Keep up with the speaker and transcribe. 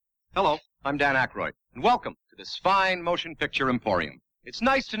Hello, I'm Dan Aykroyd, and welcome to this fine motion picture emporium. It's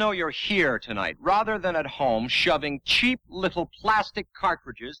nice to know you're here tonight, rather than at home shoving cheap little plastic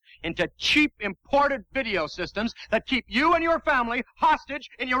cartridges into cheap imported video systems that keep you and your family hostage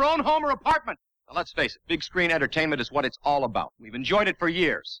in your own home or apartment. Now, let's face it, big screen entertainment is what it's all about. We've enjoyed it for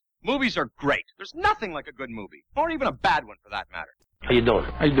years. Movies are great. There's nothing like a good movie, or even a bad one for that matter. How you doing?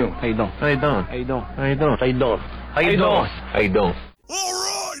 How you doing? How you doing? How you doing? How you doing? How you doing? How you doing? How you doing? How you doing? All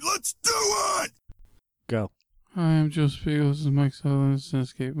right, let's do it! Go. Hi, I'm Joe Spiegel. This is Mike Sutherland. This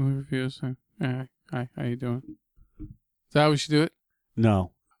is Cinescape Movie Reviews. Hi, how you doing? Is that how we should do it?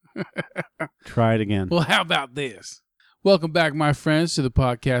 No. Try it again. Well, how about this? Welcome back, my friends, to the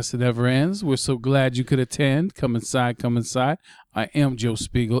podcast that never ends. We're so glad you could attend. Come inside, come inside. I am Joe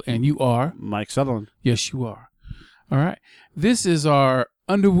Spiegel, and you are? Mike Sutherland. Yes, you are. All right. This is our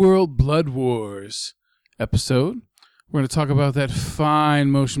Underworld Blood Wars episode. We're going to talk about that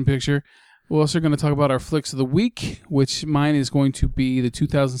fine motion picture. We're also going to talk about our flicks of the week, which mine is going to be the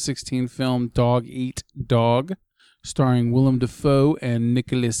 2016 film Dog Eat Dog, starring Willem Dafoe and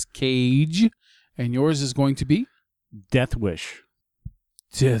Nicolas Cage. And yours is going to be? Death Wish.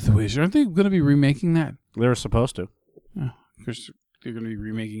 Death Wish. Aren't they going to be remaking that? They were supposed to. Oh, of course, they're going to be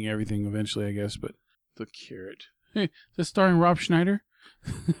remaking everything eventually, I guess, but The Carrot. Hey, is that starring Rob Schneider?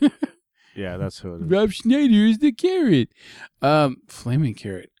 Yeah, that's who it is. Rob Schneider is the Carrot. Flaming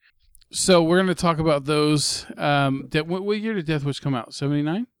Carrot. So we're going to talk about those. What year did Death Wish come out?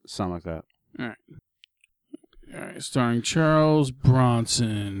 79? Something like that. All right. Starring Charles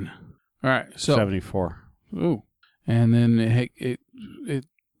Bronson. All right. So 74. Oh, and then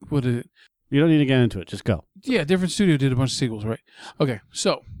what did it? You don't need to get into it. Just go. Yeah, different studio did a bunch of sequels, right? Okay,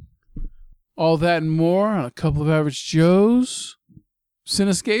 so all that and more on a couple of average Joes.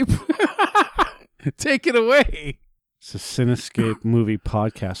 Cinescape, take it away. It's a Cinescape movie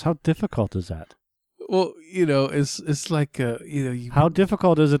podcast. How difficult is that? Well, it's like How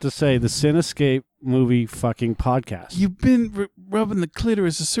difficult is it to say the Cinescape movie fucking podcast? You've been rubbing the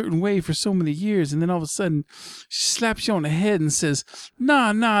clitoris a certain way for so many years, and then all of a sudden she slaps you on the head and says,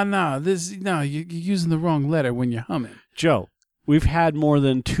 "Nah, you're using the wrong letter when you're humming." Joe, we've had more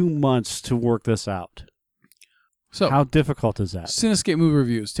than 2 months to work this out. So how difficult is that? Cinescape movie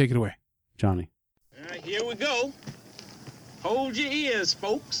reviews, take it away, Johnny. All right, here we go. Hold your ears,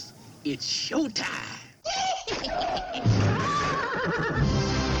 folks. It's showtime.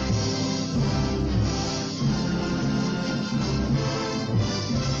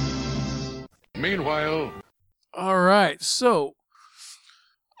 Meanwhile... All right, so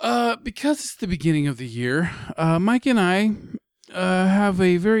because it's the beginning of the year, Mike and I have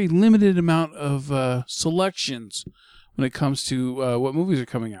a very limited amount of selections when it comes to what movies are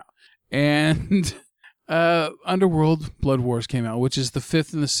coming out. And Underworld Blood Wars came out, which is the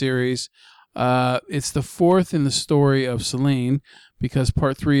 5th in the series. It's the 4th in the story of Selene, because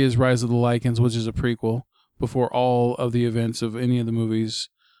part 3 is Rise of the Lycans, which is a prequel before all of the events of any of the movies.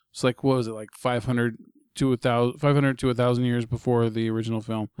 It's like, what was it, like 500 to 1,000 years before the original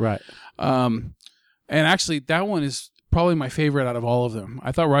film. Right. And actually, that one is probably my favorite out of all of them.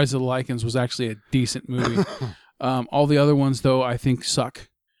 I thought Rise of the Lycans was actually a decent movie. All the other ones, though, I think suck.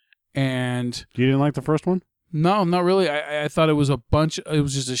 And You didn't like the first one? no, not really. I thought it was it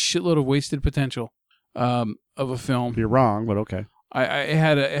was just a shitload of wasted potential of a film. You're wrong, but okay. It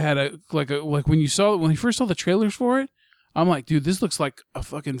had a like when you first saw the trailers for it, I'm like, dude, this looks like a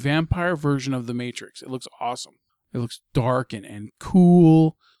fucking vampire version of The Matrix. It looks awesome. It looks dark and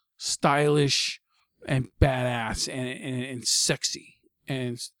cool, stylish, and badass and sexy.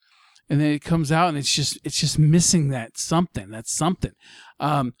 And then it comes out and it's just missing that something. That's something.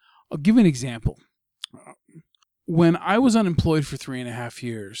 I'll give you an example. When I was unemployed for 3.5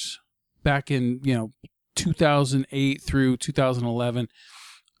 years, back in 2008 through 2011,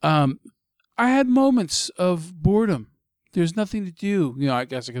 I had moments of boredom. There's nothing to do. I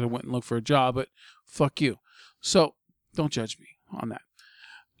guess I could have went and looked for a job, but fuck you. So don't judge me on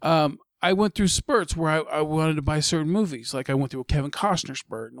that. I went through spurts where I wanted to buy certain movies. Like I went through a Kevin Costner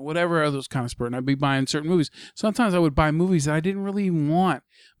spurt and whatever those kind of spurt, and I'd be buying certain movies. Sometimes I would buy movies that I didn't really even want,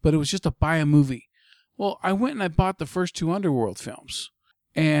 but it was just to buy a movie. Well, I went and I bought the first 2 Underworld films,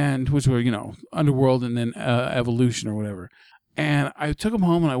 and which were, Underworld and then Evolution or whatever. And I took them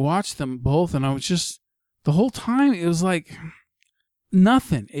home and I watched them both, and I was just, the whole time it was like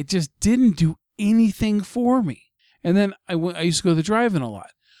nothing. It just didn't do anything for me. And then I used to go to the drive-in a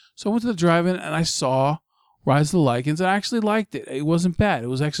lot. So I went to the drive-in and I saw Rise of the Lycans. And I actually liked it. It wasn't bad. It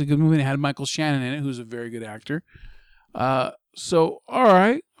was actually a good movie. It had Michael Shannon in it, who's a very good actor. So, all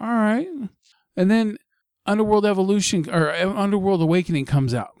right. And then Underworld Evolution or Underworld Awakening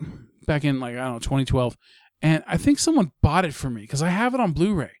comes out. back in 2012, and I think someone bought it for me because I have it on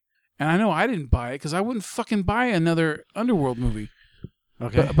Blu-ray, and I know I didn't buy it because I wouldn't fucking buy another Underworld movie.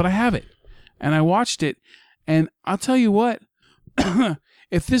 Okay. But I have it, and I watched it, and I'll tell you what,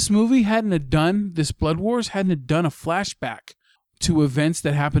 if this movie this Blood Wars hadn't done a flashback to events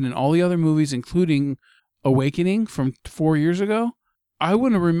that happened in all the other movies, including Awakening from 4 years ago, I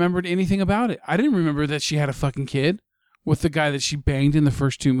wouldn't have remembered anything about it. I didn't remember that she had a fucking kid with the guy that she banged in the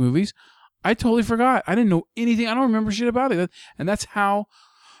first 2 movies. I totally forgot. I didn't know anything. I don't remember shit about it. And that's how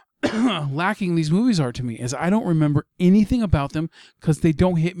lacking these movies are to me, is I don't remember anything about them because they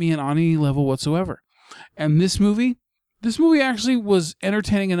don't hit me on any level whatsoever. And this movie actually was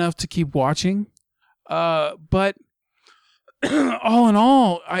entertaining enough to keep watching. But all in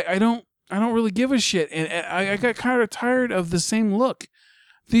all, I don't really give a shit. And I got kind of tired of the same look.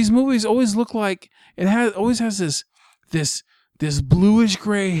 These movies always look like always has this bluish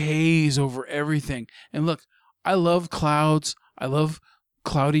gray haze over everything. And look, I love clouds. I love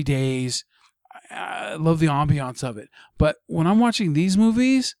cloudy days. I love the ambiance of it. But when I'm watching these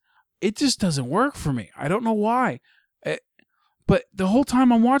movies, it just doesn't work for me. I don't know why. But the whole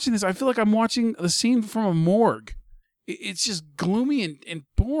time I'm watching this, I feel like I'm watching the scene from a morgue. It's just gloomy and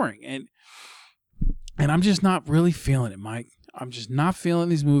boring. And I'm just not really feeling it, Mike. I'm just not feeling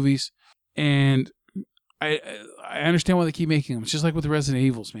these movies. And I understand why they keep making them. It's just like with the Resident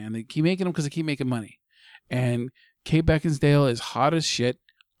Evils, man. They keep making them because they keep making money. And Kate Beckinsale is hot as shit.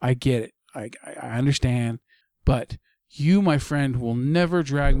 I get it. I understand. But you, my friend, will never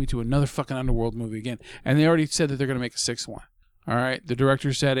drag me to another fucking Underworld movie again. And they already said that they're going to make a 6th one. All right? The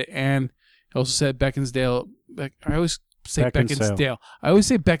director said it, and he also said Beckinsdale. I always say Beckinsdale. I always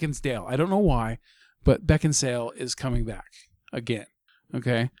say Beckinsdale. I don't know why, but Beckinsale is coming back again.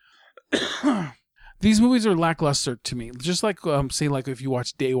 Okay? These movies are lackluster to me. Just like, say, like if you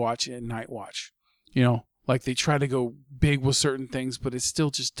watch Day Watch and Night Watch. You know? Like they try to go big with certain things, but it still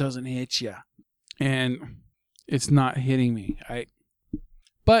just doesn't hit you. And it's not hitting me.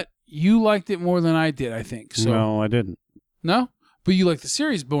 But you liked it more than I did, I think. So, no, I didn't. No? But you like the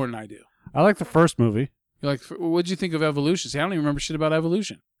series more than I do. I like the first movie. What'd you think of Evolution? See, I don't even remember shit about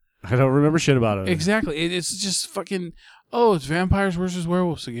Evolution. I don't remember shit about it. Exactly. It's just fucking, it's vampires versus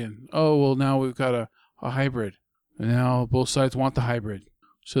werewolves again. Oh, well, now we've got a hybrid. And now both sides want the hybrid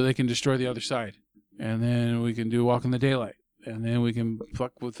so they can destroy the other side. And then we can do Walk in the Daylight. And then we can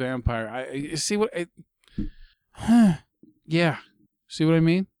fuck with vampire. I see what yeah. See what I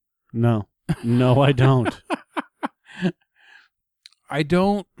mean? No. No, I don't. I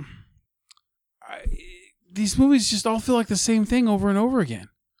don't. These movies just all feel like the same thing over and over again.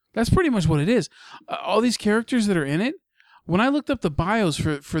 That's pretty much what it is. All these characters that are in it, when I looked up the bios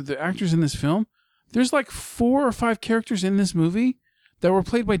for the actors in this film, there's like 4 or 5 characters in this movie that were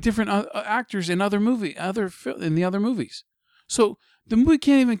played by different actors in in the other movies. So the movie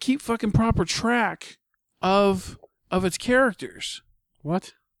can't even keep fucking proper track of its characters.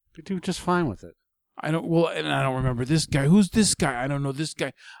 What? They do just fine with it. And I don't remember this guy. Who's this guy? I don't know this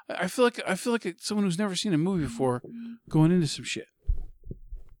guy. I feel like it's someone who's never seen a movie before going into some shit.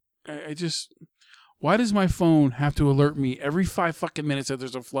 I just, why does my phone have to alert me every 5 fucking minutes that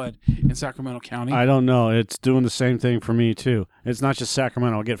there's a flood in Sacramento County? I don't know. It's doing the same thing for me too. It's not just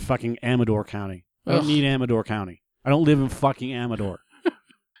Sacramento. I'll get fucking Amador County. I don't need Amador County. I don't live in fucking Amador.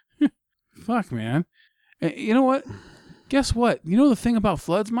 Fuck, man. You know what? Guess what? You know the thing about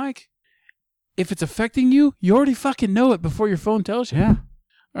floods, Mike? If it's affecting you, you already fucking know it before your phone tells you. Yeah.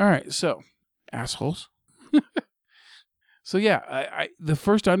 All right, so, assholes. So, yeah, the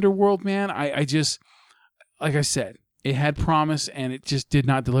first Underworld, man, I just, like I said, it had promise, and it just did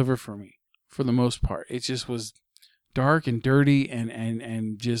not deliver for me, for the most part. It just was dark and dirty,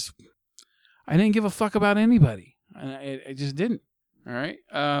 and just, I didn't give a fuck about anybody. I just didn't. All right?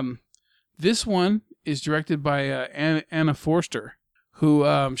 This one is directed by Anna Forster,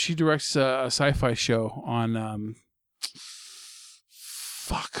 who she directs a sci-fi show on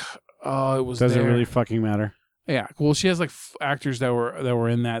it was Doesn't there. really fucking matter. Yeah, well, she has like actors that were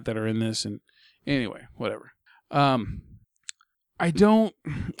in that are in this, and anyway, whatever. I don't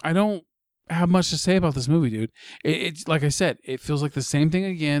have much to say about this movie, dude. It's like I said, it feels like the same thing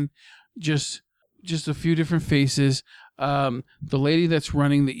again, just a few different faces. The lady that's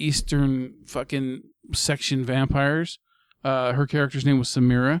running the Eastern fucking section vampires, her character's name was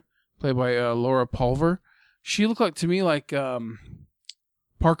Samira, played by Laura Pulver. She looked like to me like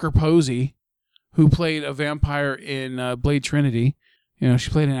Parker Posey, who played a vampire in Blade Trinity. You know, she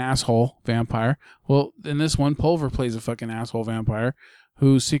played an asshole vampire. Well, in this one, Pulver plays a fucking asshole vampire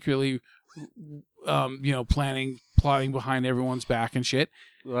who secretly plotting behind everyone's back and shit.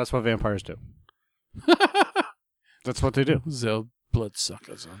 Well, that's what vampires do. That's what they do. The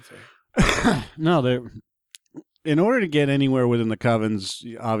bloodsuckers, aren't they? No, they. In order to get anywhere within the covens,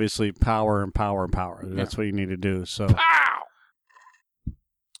 obviously power and power and power. That's what you need to do. So, Pow!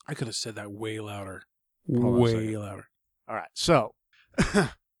 I could have said that way louder. Hold on a Way second. louder. all right. So,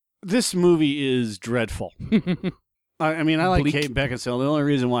 this movie is dreadful. I mean, I like Bleak. Kate Beckinsale. The only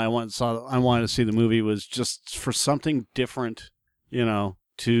reason why I wanted to see the movie was just for something different,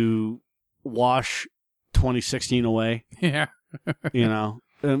 to wash 2016 away. Yeah. The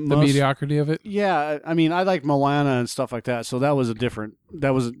The mediocrity of it. Yeah, I mean, I like Moana and stuff like that, so that was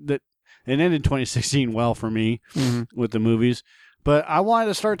it ended 2016 well for me with the movies. But I wanted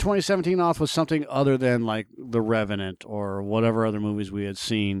to start 2017 off with something other than like The Revenant or whatever other movies we had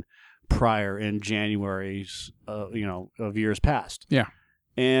seen prior in January's, of years past. Yeah.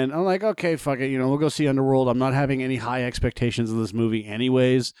 And I'm like, okay, fuck it, we'll go see Underworld. I'm not having any high expectations of this movie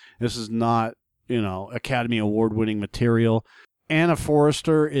anyways. This is not, Academy Award-winning material. Anna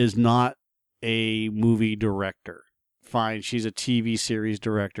Forrester is not a movie director. Fine, she's a TV series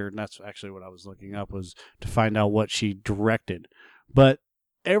director, and that's actually what I was looking up, was to find out what she directed. But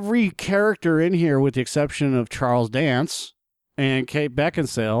every character in here, with the exception of Charles Dance and Kate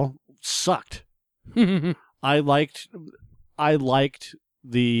Beckinsale, sucked. I liked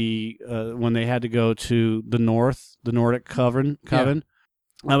the when they had to go to the Nordic Coven. Yeah.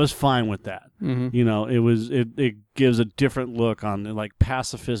 I was fine with that. Mm-hmm. It gives a different look on like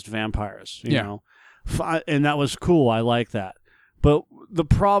pacifist vampires, you know, and that was cool. I like that. But the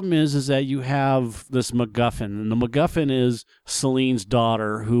problem is that you have this MacGuffin, and the MacGuffin is Celine's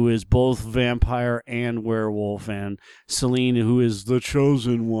daughter, who is both vampire and werewolf, and Celine, who is the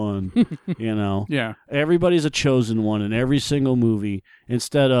chosen one. Yeah. Everybody's a chosen one in every single movie.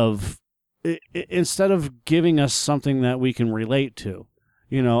 Instead of giving us something that we can relate to.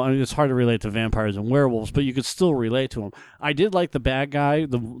 I mean, it's hard to relate to vampires and werewolves, but you could still relate to them. I did like the bad guy,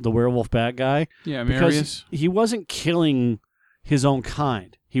 the werewolf bad guy. Yeah, because Marius. he wasn't killing his own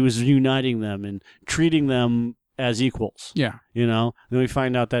kind. He was uniting them and treating them as equals. Yeah. Then we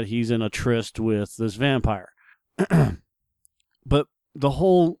find out that he's in a tryst with this vampire. But the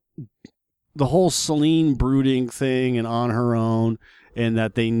whole Celine brooding thing and on her own, and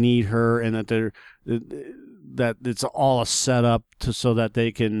that they need her, and that it's all a setup so that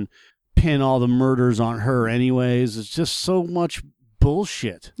they can pin all the murders on her anyways. It's just so much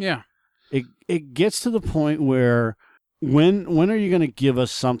bullshit. Yeah. It gets to the point where when are you going to give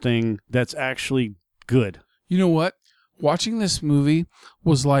us something that's actually good? You know what? Watching this movie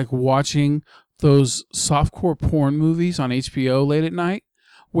was like watching those softcore porn movies on HBO late at night,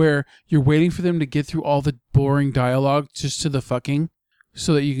 where you're waiting for them to get through all the boring dialogue just to the fucking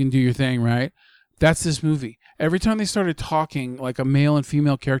so that you can do your thing, right? That's this movie. Every time they started talking, like a male and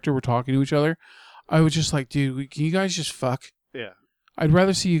female character were talking to each other, I was just like, dude, can you guys just fuck? Yeah. I'd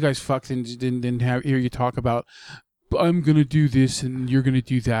rather see you guys fuck than hear you talk about, I'm going to do this and you're going to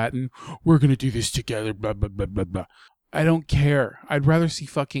do that and we're going to do this together, blah, blah, blah, blah, blah. I don't care. I'd rather see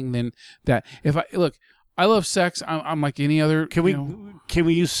fucking than that. I love sex. I'm like any other. Can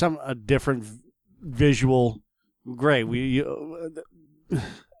we use a different visual? Great.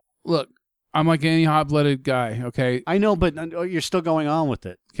 Look, I'm like any hot-blooded guy. Okay. I know, but you're still going on with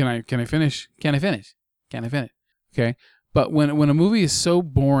it. Can I finish? Can I finish? Okay. But when a movie is so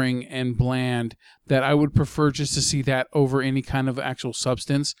boring and bland that I would prefer just to see that over any kind of actual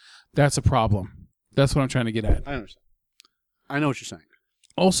substance, that's a problem. That's what I'm trying to get at. I understand. I know what you're saying.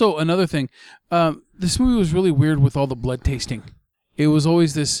 Also, another thing, this movie was really weird with all the blood tasting. It was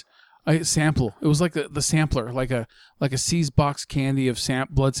always this sample. It was like the sampler, like a C's box candy of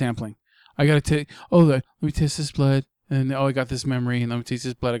blood sampling. I got to take, let me taste this blood. And I got this memory, and let me taste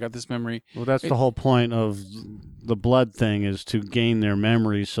this blood. I got this memory. Well, that's the whole point of the blood thing, is to gain their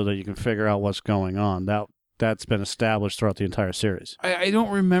memories so that you can figure out what's going on. That's been established throughout the entire series. I don't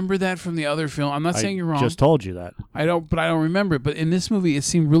remember that from the other film. I'm not saying you're wrong. I just told you that. I don't remember it. But in this movie, it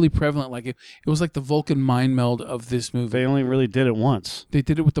seemed really prevalent. Like it was like the Vulcan mind meld of this movie. They only really did it once. They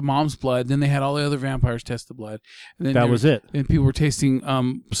did it with the mom's blood. Then they had all the other vampires test the blood. And then that was it. And people were tasting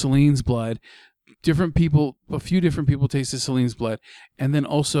Celine's blood. A few different people tasted Celine's blood, and then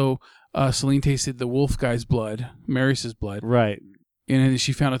also Celine tasted the wolf guy's blood, Marius's blood, right? And then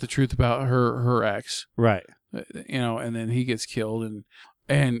she found out the truth about her ex, right? And then he gets killed,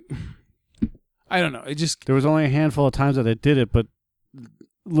 and I don't know. It just there was only a handful of times that they did it, but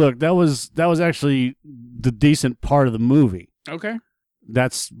look, that was actually the decent part of the movie. Okay.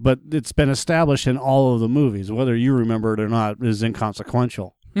 But it's been established in all of the movies. Whether you remember it or not is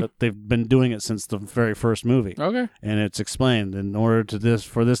inconsequential. But they've been doing it since the very first movie. Okay. And it's explained in order to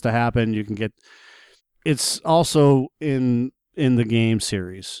for this to happen, you can get. It's also in the game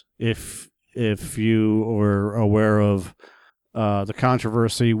series. If you were aware of the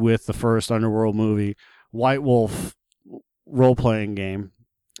controversy with the first Underworld movie, White Wolf role playing game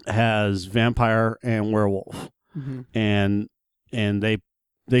has vampire and werewolf, and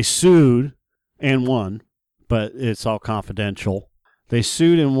they sued and won, but it's all confidential. They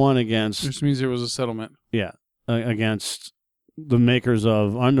sued and won against. Which means there was a settlement. Yeah, against the makers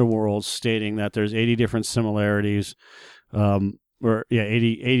of Underworld, stating that there's 80 different similarities.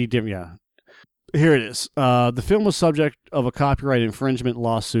 80 different. Yeah, here it is. The film was subject of a copyright infringement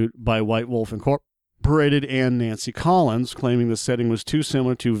lawsuit by White Wolf Incorporated and Nancy Collins, claiming the setting was too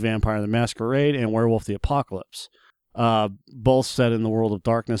similar to Vampire the Masquerade and Werewolf the Apocalypse, both set in the World of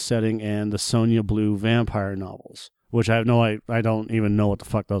Darkness setting and the Sonia Blue vampire novels, which I don't even know what the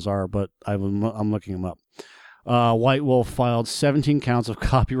fuck those are, but I'm looking them up. White Wolf filed 17 counts of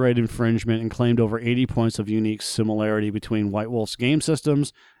copyright infringement and claimed over 80 points of unique similarity between White Wolf's game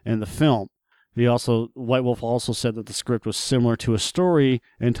systems and the film. White Wolf also said that the script was similar to a story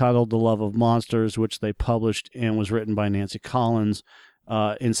entitled The Love of Monsters, which they published and was written by Nancy Collins.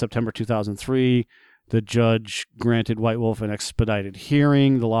 In September 2003, the judge granted White Wolf an expedited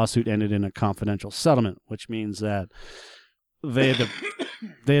hearing. The lawsuit ended in a confidential settlement, which means that they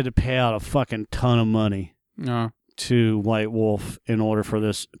had to pay out a fucking ton of money to White Wolf in order for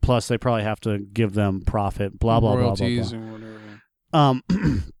this. Plus, they probably have to give them profit, blah, blah, royalties blah, blah, blah. and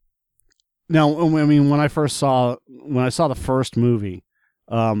whatever. Now, I mean, when I saw the first movie,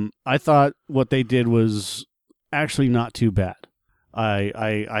 I thought what they did was actually not too bad.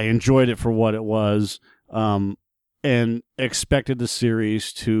 I enjoyed it for what it was, and expected the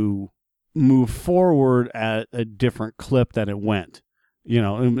series to move forward at a different clip than it went.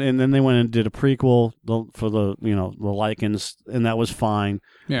 And then they went and did a prequel for the Lycans, and that was fine.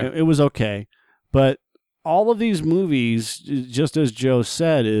 Yeah. It was okay. But all of these movies, just as Joe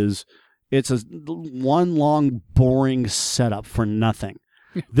said, it's one long, boring setup for nothing.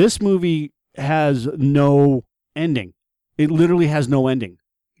 This movie has no ending. It literally has no ending.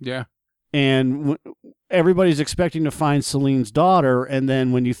 Yeah. And everybody's expecting to find Celine's daughter, and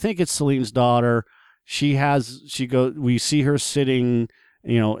then when you think it's Celine's daughter, we see her sitting,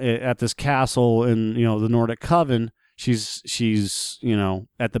 at this castle in, the Nordic Coven. She's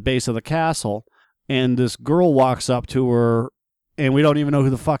at the base of the castle, and this girl walks up to her, and we don't even know who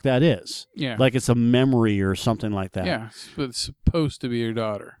the fuck that is. Yeah. Like it's a memory or something like that. Yeah. It's supposed to be your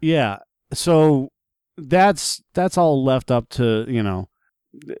daughter. Yeah. So that's all left up to,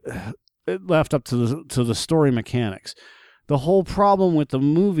 to the story mechanics. The whole problem with the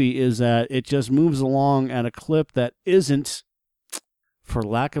movie is that it just moves along at a clip that isn't, for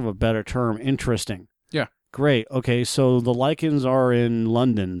lack of a better term, interesting. Yeah. Great. Okay, so the Lycans are in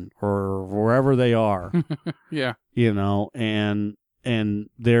London or wherever they are. Yeah. And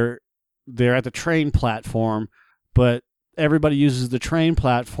they're at the train platform, but everybody uses the train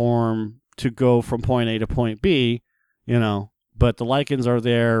platform to go from point A to point B, but the Lycans are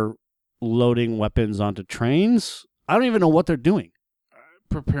there loading weapons onto trains. I don't even know what they're doing.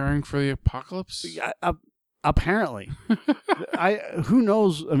 Preparing for the apocalypse? Apparently. Who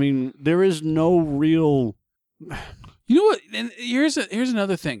knows? I mean, there is no real... You know what? And here's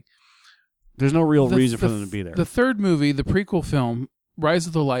another thing. There's no real reason for them to be there. The third movie, the prequel film, Rise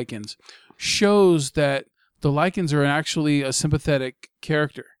of the Lycans, shows that the Lycans are actually a sympathetic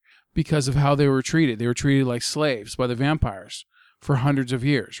character because of how they were treated. They were treated like slaves by the vampires for hundreds of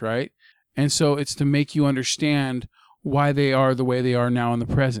years, right? And so it's to make you understand why they are the way they are now in the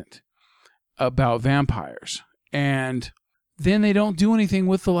present about vampires. And then they don't do anything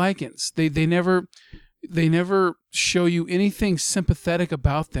with the Lycans. They never show you anything sympathetic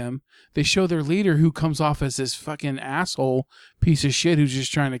about them. They show their leader, who comes off as this fucking asshole piece of shit who's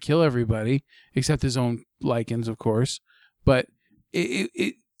just trying to kill everybody, except his own Lycans, of course. But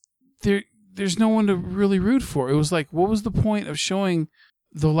there's no one to really root for. It was like, what was the point of showing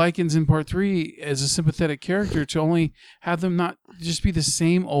the Lycans in part 3 as a sympathetic character to only have them not just be the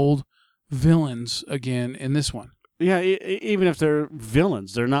same old villains again in this one? Yeah, even if they're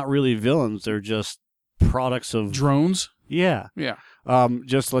villains, they're not really villains. They're just products of... drones? Yeah. Yeah.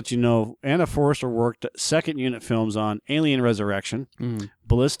 Just to let you know, Anna Forrester worked second unit films on Alien Resurrection,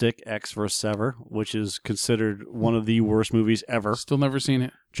 Ballistic, X vs. Sever, which is considered one of the worst movies ever. Still never seen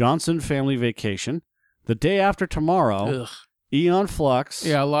it. Johnson Family Vacation, The Day After Tomorrow, Ugh. Eon Flux.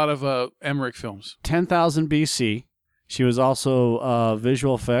 Yeah, a lot of Emmerich films. 10,000 BC. She was also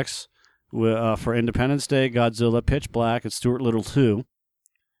visual effects for Independence Day, Godzilla, Pitch Black, and Stuart Little 2.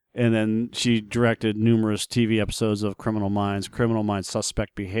 And then she directed numerous TV episodes of Criminal Minds,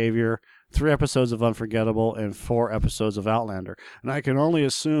 Suspect Behavior, 3 episodes of Unforgettable, and 4 episodes of Outlander. And I can only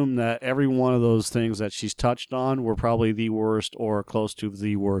assume that every one of those things that she's touched on were probably the worst or close to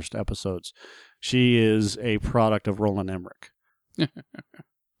the worst episodes. She is a product of Roland Emmerich.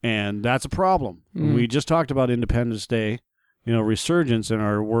 And that's a problem. We just talked about Independence Day, resurgence in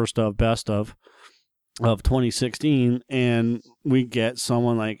our worst of, best of 2016, and we get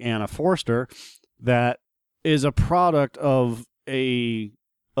someone like Anna Forster that is a product of a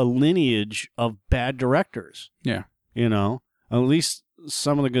lineage of bad directors. Yeah. At least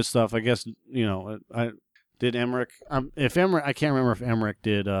some of the good stuff, I guess, I did Emmerich. If Emmerich, I can't remember if Emmerich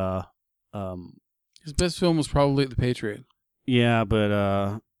did. His best film was probably The Patriot. Yeah,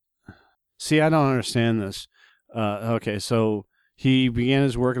 but see, I don't understand this. Okay, so he began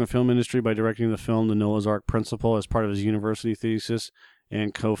his work in the film industry by directing the film The Noah's Ark Principle as part of his university thesis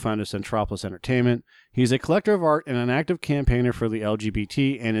and co-founded Centropolis Entertainment. He's a collector of art and an active campaigner for the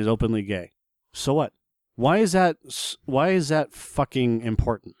LGBT and is openly gay. So what? Why is that fucking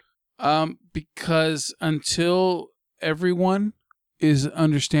important? Because until everyone is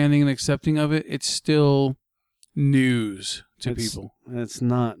understanding and accepting of it, it's still news to people. It's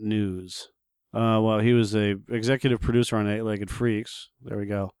not news. Well, he was a executive producer on 8-Legged Freaks. There we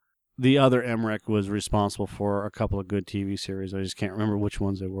go. The other Emmerich was responsible for a couple of good TV series. I just can't remember which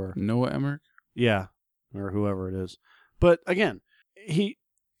ones they were. Noah Emmerich? Yeah, or whoever it is. But again,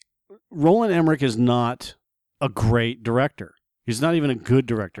 Roland Emmerich is not a great director. He's not even a good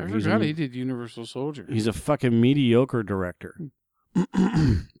director. I forgot he did Universal Soldier. He's a fucking mediocre director.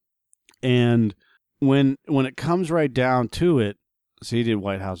 And when it comes right down to it, see, he did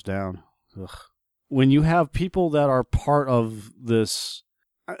White House Down. Ugh. When you have people that are part of this,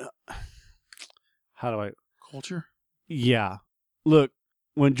 how do I... Culture? Yeah. Look,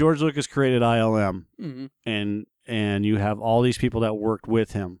 when George Lucas created ILM, mm-hmm. and you have all these people that worked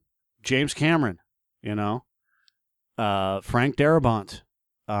with him, James Cameron, Frank Darabont,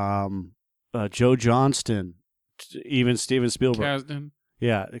 Joe Johnston, even Steven Spielberg. Kasdan.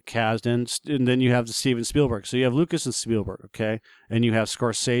 Yeah, Kasdan. And then you have Steven Spielberg. So you have Lucas and Spielberg, okay? And you have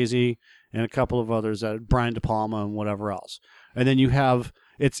Scorsese and a couple of others, Brian De Palma and whatever else. And then you have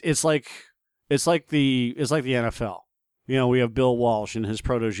it's like the NFL. We have Bill Walsh and his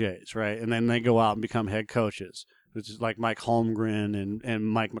protégés, right? And then they go out and become head coaches. Which is like Mike Holmgren and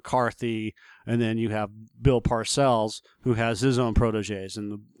Mike McCarthy, and then you have Bill Parcells, who has his own protégés,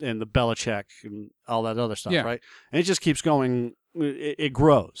 and the Belichick and all that other stuff, right? And it just keeps going. It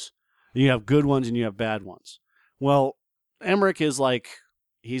grows. You have good ones and you have bad ones. Well, Emmerich is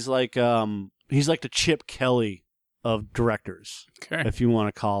he's like the Chip Kelly of directors, if you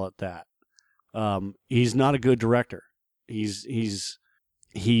want to call it that. He's not a good director.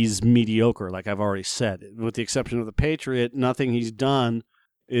 He's mediocre, like I've already said. With the exception of The Patriot, nothing he's done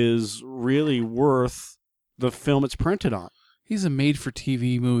is really worth the film it's printed on. He's a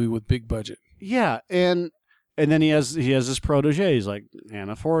made-for-TV movie with big budget. Yeah, and then he has his protégés like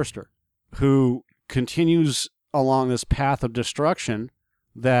Anna Forster, who continues along this path of destruction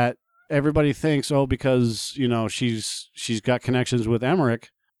that everybody thinks, because she's got connections with Emmerich,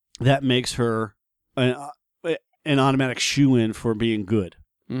 that makes her an automatic shoe-in for being good.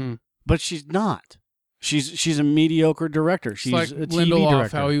 But she's not. She's a mediocre director. She's like a TV Lindelof,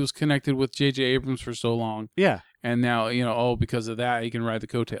 director. how he was connected with J.J. Abrams for so long. Yeah. And now, because of that, he can ride the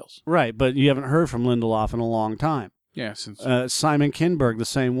coattails. Right, but you haven't heard from Lindelof in a long time. Yeah, since Simon Kinberg the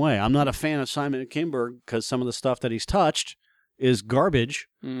same way. I'm not a fan of Simon Kinberg because some of the stuff that he's touched is garbage.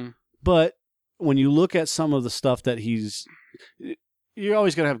 But when you look at some of the stuff that you're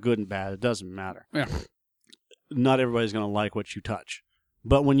always going to have good and bad. It doesn't matter. Yeah. Not everybody's going to like what you touch.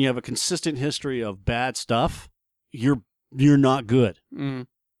 But when you have a consistent history of bad stuff, you're not good.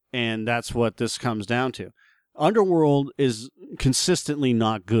 And that's what this comes down to. Underworld is consistently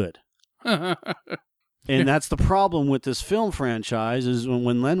not good. And that's the problem with this film franchise is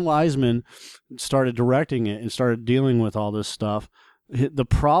when Len Wiseman started directing it and started dealing with all this stuff, the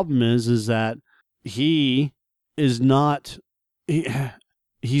problem is that he is not... there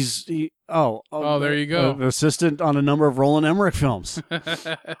you go. Assistant on a number of Roland Emmerich films.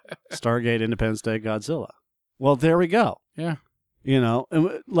 Stargate, Independence Day, Godzilla. Well, there we go. Yeah.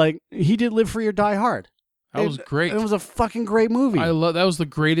 He did Live Free or Die Hard. That was great. It was a fucking great movie. That was the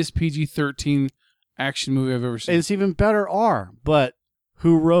greatest PG-13 action movie I've ever seen. It's even better R, but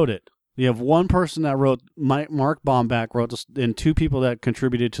who wrote it? You have one person that wrote, Mark Bomback wrote this, and 2 people that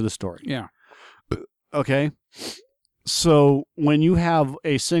contributed to the story. Yeah. Okay? So when you have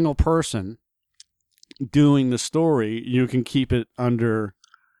a single person doing the story, you can keep it under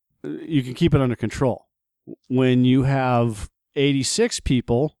you can keep it under control. When you have 86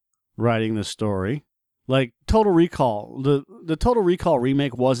 people writing the story, like Total Recall, the Total Recall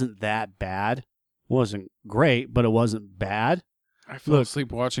remake wasn't that bad. Wasn't great, but it wasn't bad. I fell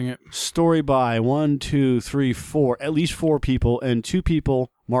asleep watching it. Story by 1, 2, 3, 4, at least 4 people, and 2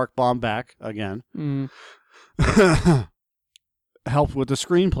 people, Mark Bomback, again, helped with the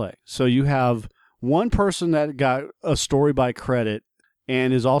screenplay. So you have one person that got a story by credit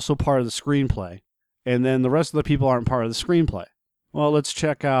and is also part of the screenplay, and then the rest of the people aren't part of the screenplay. Well, let's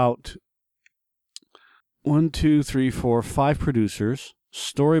check out 1, 2, 3, 4, 5 producers,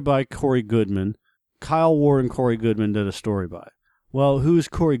 story by Corey Goodman. Kyle Ward and Corey Goodman did a story by. Well, who's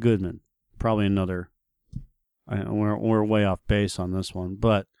Corey Goodman? Probably another. We're way off base on this one,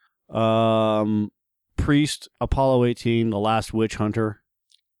 but Priest, Apollo 18, The Last Witch Hunter.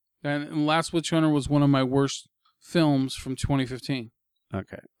 And Last Witch Hunter was one of my worst films from 2015.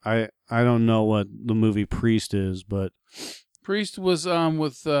 Okay, I don't know what the movie Priest is, but Priest was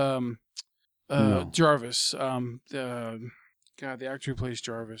with No. Jarvis. The actor who plays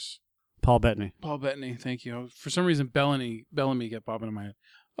Jarvis. Paul Bettany. Paul Bettany, thank you. For some reason, Bellamy kept popping in my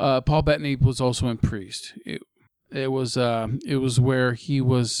head. Paul Bettany was also in Priest. It was where he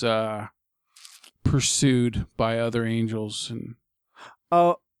was pursued by other angels, and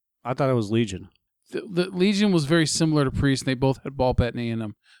Oh, I thought it was Legion. the Legion was very similar to Priest. And they both had Paul Bettany in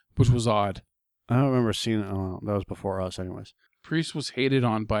them, which was odd. I don't remember seeing it. Oh, that was before us, anyways. Priest was hated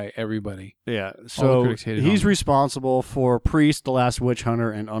on by everybody. Yeah, All the so critics hated he's on him. responsible for Priest, The Last Witch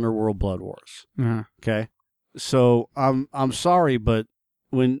Hunter, and Underworld Blood Wars. Uh-huh. Okay, so I'm sorry, but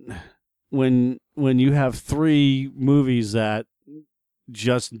when you have 3 movies that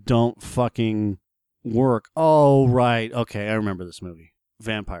just don't fucking work. Oh right, okay, I remember this movie,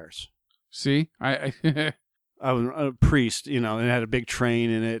 Vampires. See, I I was a Priest, and it had a big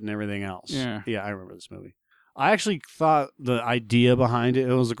train in it and everything else. Yeah. I remember this movie. I actually thought the idea behind it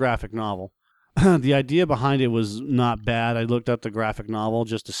was a graphic novel. The idea behind it was not bad. I looked up the graphic novel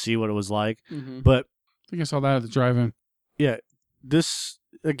just to see what it was like. Mhm. But I think I saw that at the drive-in. yeah, this,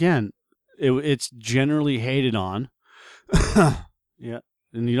 again, it's generally hated on. Yeah.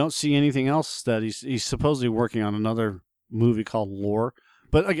 And you don't see anything else that he's supposedly working on another movie called Lore.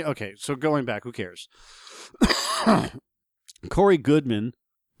 But again, okay, so going back, who cares? Corey Goodman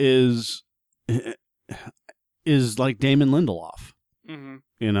is like Damon Lindelof.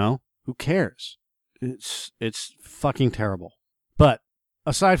 Mm-hmm. Who cares? It's fucking terrible. But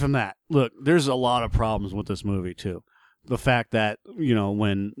aside from that, look, there's a lot of problems with this movie too. The fact that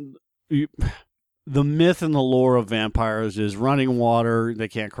when the myth and the lore of vampires is running water, they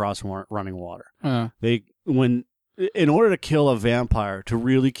can't cross running water. In order to kill a vampire, to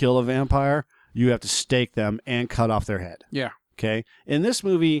really kill a vampire, you have to stake them and cut off their head. Yeah. Okay. In this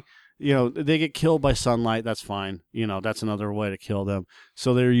movie, they get killed by sunlight. That's fine. That's another way to kill them.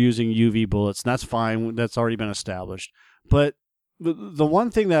 So they're using UV bullets. And that's fine. That's already been established. But the one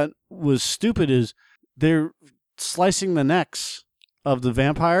thing that was stupid is they're slicing the necks of the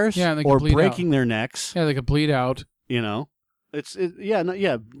vampires, Yeah, and they can or bleed breaking out. their necks. Yeah, they could bleed out. Not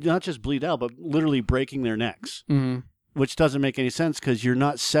just bleed out, but literally breaking their necks, Mm-hmm. which doesn't make any sense because you're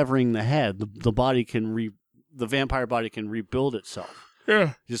not severing the head. The body can the vampire body can rebuild itself.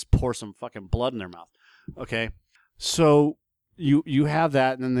 Yeah. Just pour some fucking blood in their mouth. Okay, so you have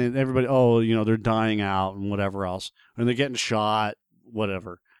that, and then everybody, they're dying out and whatever else, and they're getting shot,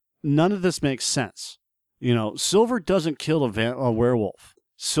 whatever. None of this makes sense. Silver doesn't kill a werewolf.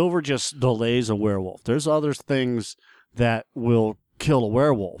 Silver just delays a werewolf. There's other things that will kill a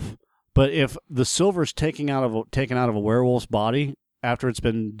werewolf, but if the silver's taken out of a werewolf's body after it's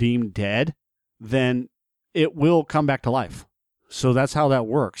been deemed dead, then it will come back to life. So that's how that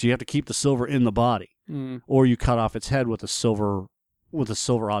works. You have to keep the silver in the body, or you cut off its head with a silver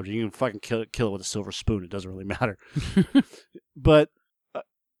object. You can fucking kill it with a silver spoon. It doesn't really matter. But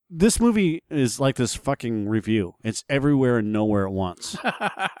this movie is like this fucking review. It's everywhere and nowhere at once.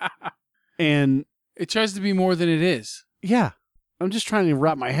 And it tries to be more than it is. yeah, I'm just trying to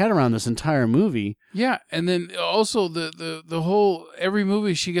wrap my head around this entire movie. Yeah, and then also the whole every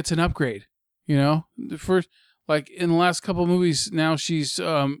movie she gets an upgrade. The first, like in the last couple of movies, now she's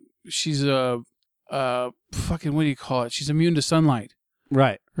fucking, what do you call it? She's immune to sunlight.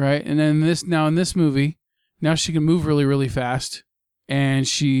 Right. Right, and then in this movie, now she can move really, really fast, and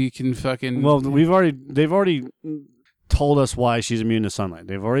she can fucking. Well, they've already told us why she's immune to sunlight.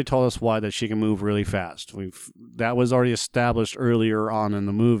 They've already told us why that she can move really fast. That was already established earlier on in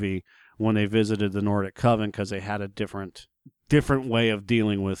the movie when they visited the Nordic Coven because they had a different way of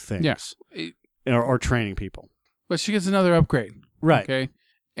dealing with things. Yeah. Or training people. But she gets another upgrade. Right. Okay.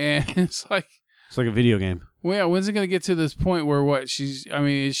 And it's like, It's like a video game. well, yeah, when's it going to get to this point where is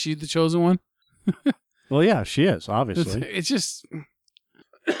she the chosen one? Well, yeah, she is, obviously. It's just,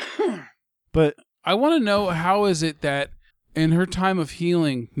 But I want to know, how is it that in her time of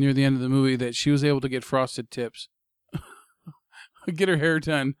healing near the end of the movie that she was able to get frosted tips, get her hair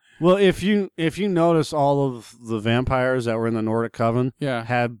done? well, if you notice, all of the vampires that were in the Nordic Coven Yeah.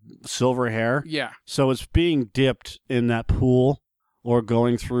 had silver hair. Yeah. So it's being dipped in that pool or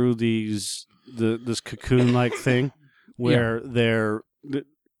going through this cocoon-like thing where they're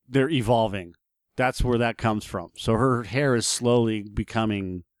evolving. That's where that comes from. So her hair is slowly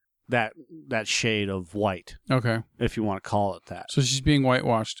becoming that shade of white, Okay. if you want to call it that. So she's being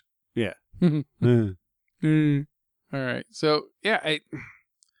whitewashed. Yeah. All right. So, yeah,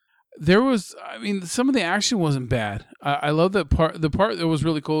 some of the action wasn't bad. I love that part. The part that was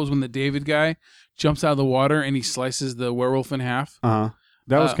really cool is when the David guy jumps out of the water and he slices the werewolf in half. That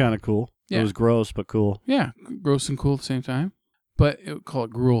was kind of cool. yeah. It was gross, but cool. Yeah, gross and cool at the same time. But call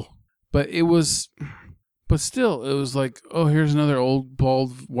it gruel. But still, it was like, oh, here's another old,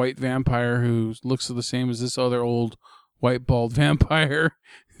 bald, white vampire who looks the same as this other old, white, bald vampire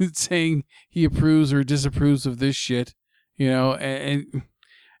saying he approves or disapproves of this shit, and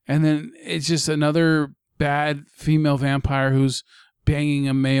then it's just another bad female vampire who's banging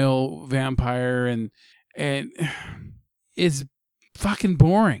a male vampire, and it's fucking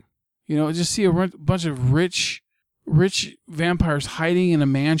boring. Just see a bunch of rich vampires hiding in a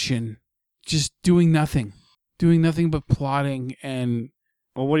mansion, just doing nothing but plotting. And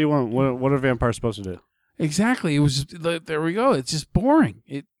Well, what do you want? What are vampires supposed to do? exactly, it was just, there we go. It's just boring.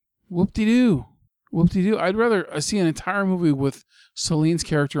 Whoop-de-doo. I'd rather see an entire movie with Celine's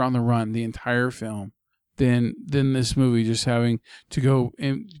character on the run the entire film than this movie just having to go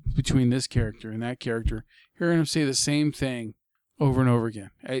in between this character and that character, hearing him say the same thing over and over again.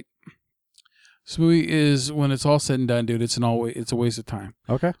 This movie is, when it's all said and done, dude, it's a waste of time.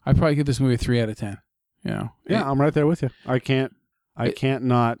 Okay. I'd probably give this movie a 3 out of 10. Yeah, I'm right there with you. I can't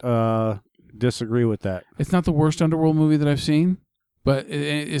not disagree with that. It's not the worst Underworld movie that I've seen, but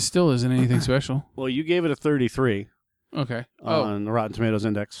it still isn't anything special. Well, you gave it a 33 Okay. on the Rotten Tomatoes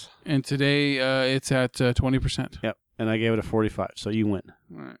index. And today it's at 20%. Yep. And I gave it a 45, so you win.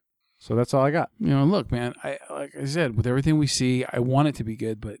 All right. So that's all I got. Look, man, like I said, with everything we see, I want it to be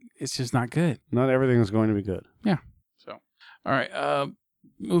good, but it's just not good. Not everything is going to be good. Yeah. So, all right.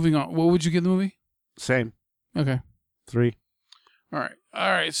 Moving on. What would you give the movie? Same. Okay. 3. All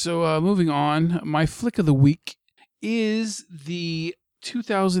right. So, moving on. My flick of the week is the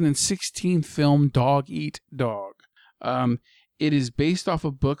 2016 film Dog Eat Dog. It is based off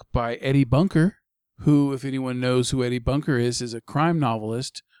a book by Eddie Bunker, who, if anyone knows who Eddie Bunker is a crime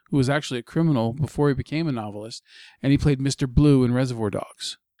novelist who was actually a criminal before he became a novelist, and he played Mr. Blue in Reservoir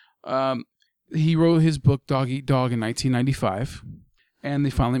Dogs. He wrote his book Dog Eat Dog in 1995, and they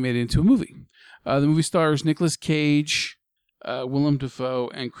finally made it into a movie. The movie stars Nicolas Cage, Willem Dafoe,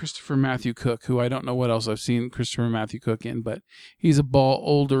 and Christopher Matthew Cook, who I don't know what else I've seen Christopher Matthew Cook in, but he's a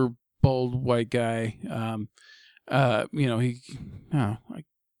older, bald white guy.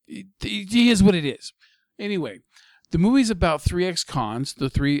 He is what it is. Anyway, the movie's about 3 ex-cons, the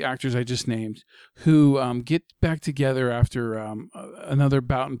 3 actors I just named, who get back together after another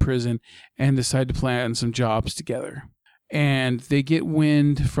bout in prison and decide to plan some jobs together. And they get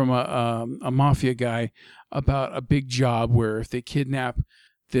wind from a mafia guy about a big job where if they kidnap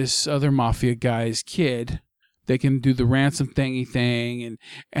this other mafia guy's kid, they can do the ransom thingy thing,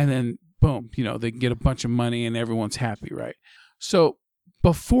 and then boom, they can get a bunch of money and everyone's happy, right? So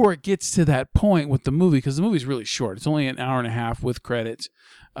before it gets to that point with the movie, because the movie's really short, it's only an hour and a half with credits.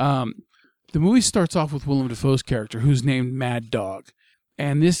 The movie starts off with Willem Dafoe's character, who's named Mad Dog.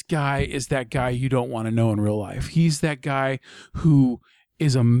 And this guy is that guy you don't want to know in real life. He's that guy who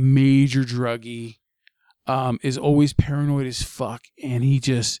is a major druggie, is always paranoid as fuck, and he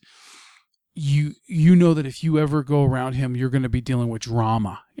just, you know that if you ever go around him, you're going to be dealing with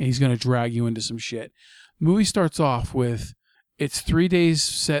drama, and he's going to drag you into some shit. The movie starts off with, it's 3 days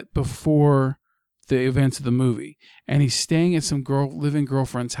set before the events of the movie, and he's staying at some living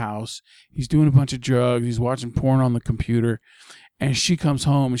girlfriend's house. He's doing a bunch of drugs. He's watching porn on the computer, and she comes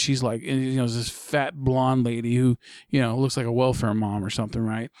home, and she's like, this fat blonde lady who, looks like a welfare mom or something,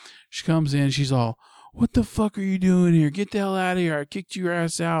 right? She comes in, she's all, "What the fuck are you doing here? Get the hell out of here. I kicked your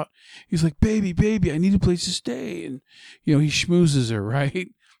ass out." He's like, baby, I need a place to stay. And, he schmoozes her, right?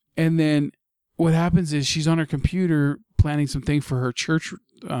 And then what happens is she's on her computer planning something for her church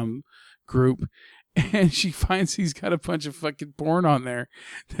group, and she finds he's got a bunch of fucking porn on there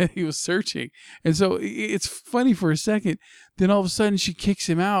that he was searching. And so it's funny for a second. Then all of a sudden she kicks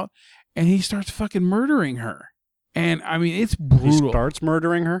him out and he starts fucking murdering her. And I mean, it's brutal. He starts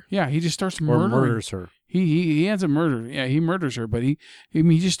murdering her? Yeah, he just starts Or murdering. murders her? He ends up murdering. Yeah, he murders her, but he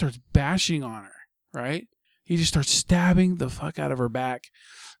just starts bashing on her, right? He just starts stabbing the fuck out of her back.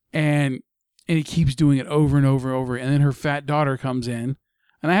 And he keeps doing it over and over and over. And then her fat daughter comes in.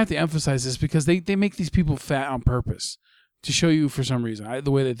 And I have to emphasize this because they make these people fat on purpose to show you for some reason the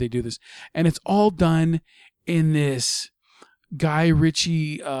way that they do this. And it's all done in this Guy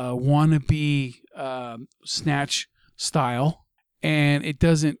Ritchie wannabe Snatch style. And it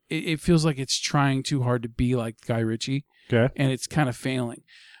doesn't, it feels like it's trying too hard to be like Guy Ritchie. Okay. And it's kind of failing.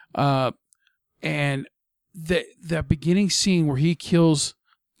 And that beginning scene where he kills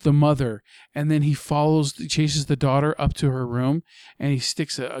the mother, and then he chases the daughter up to her room, and he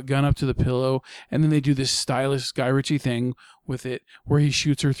sticks a gun up to the pillow, and then they do this stylish Guy Ritchie thing with it, where he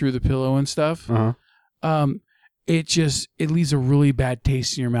shoots her through the pillow and stuff. Uh-huh. It leaves a really bad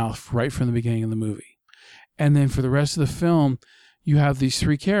taste in your mouth right from the beginning of the movie. And then for the rest of the film, you have these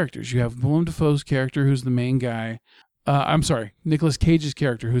three characters. You have Willem Dafoe's character, who's the main guy. Nicolas Cage's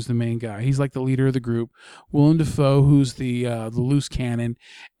character, who's the main guy. He's like the leader of the group. Willem Dafoe, who's the loose cannon,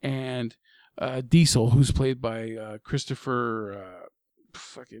 and Diesel, who's played by Christopher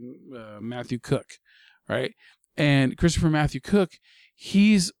Matthew Cook, right? And Christopher Matthew Cook,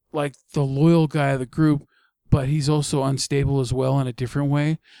 he's like the loyal guy of the group, but he's also unstable as well in a different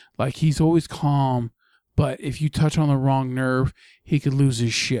way. Like, he's always calm, but if you touch on the wrong nerve, he could lose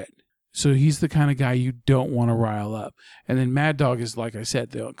his shit. So he's the kind of guy you don't want to rile up. And then Mad Dog is, like I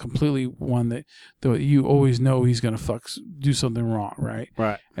said, the completely one that you always know he's going to do something wrong, right?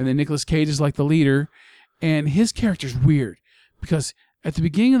 Right. And then Nicolas Cage is like the leader. And his character's weird because at the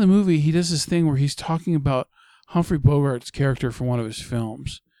beginning of the movie, he does this thing where he's talking about Humphrey Bogart's character from one of his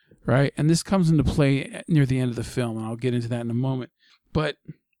films, right? And this comes into play near the end of the film, and I'll get into that in a moment. But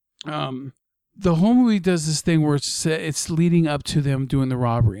the whole movie does this thing where it's leading up to them doing the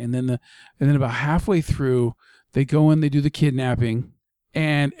robbery, and then about halfway through, they go in, they do the kidnapping,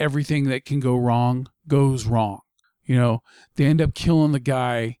 and everything that can go wrong goes wrong. You know, they end up killing the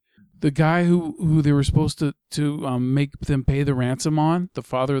guy who they were supposed to make them pay the ransom on, the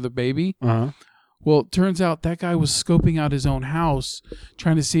father of the baby. Uh-huh. Well, it turns out that guy was scoping out his own house,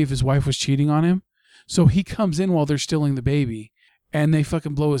 trying to see if his wife was cheating on him. So he comes in while they're stealing the baby. And they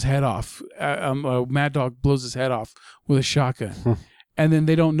fucking blow his head off. Mad Dog blows his head off with a shotgun. And then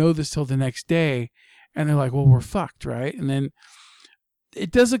they don't know this till the next day. And they're like, well, we're fucked, right? And then it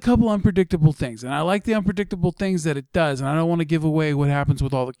does a couple unpredictable things. And I like the unpredictable things that it does. And I don't want to give away what happens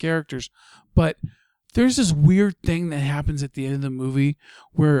with all the characters. But there's this weird thing that happens at the end of the movie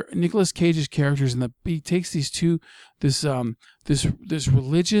where Nicolas Cage's characters, he takes this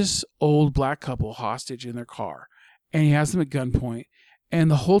religious old black couple hostage in their car. And he has them at gunpoint. And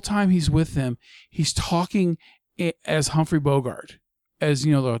the whole time he's with them, he's talking as Humphrey Bogart, as,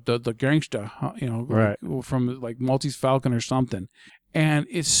 you know, the gangster, you know, right, from like Maltese Falcon or something. And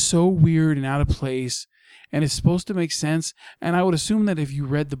it's so weird and out of place. And it's supposed to make sense. And I would assume that if you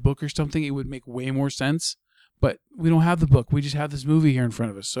read the book or something, it would make way more sense. But we don't have the book. We just have this movie here in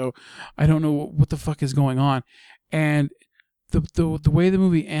front of us. So I don't know what the fuck is going on. And the way the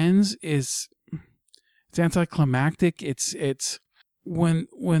movie ends is... it's anticlimactic. It's when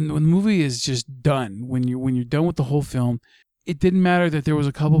the movie is just done. When you're done with the whole film, it didn't matter that there was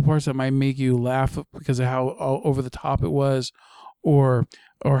a couple parts that might make you laugh because of how over the top it was, or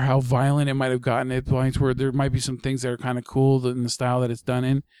how violent it might have gotten at points where there might be some things that are kind of cool in the style that it's done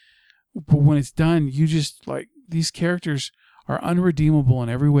in. But when it's done, you just like, these characters are unredeemable in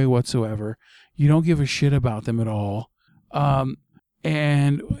every way whatsoever. You don't give a shit about them at all.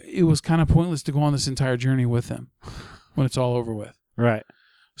 And it was kind of pointless to go on this entire journey with them when it's all over with. Right.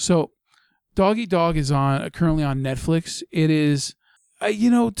 So, Dog Eat Dog is currently on Netflix. It is,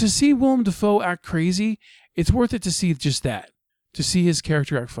 to see Willem Dafoe act crazy, it's worth it to see just that. To see his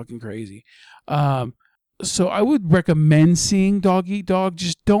character act fucking crazy. So I would recommend seeing Dog Eat Dog.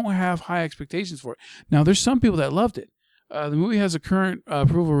 Just don't have high expectations for it. Now, there's some people that loved it. The movie has a current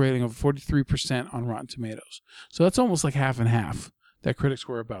approval rating of 43% on Rotten Tomatoes. So that's almost like half and half that critics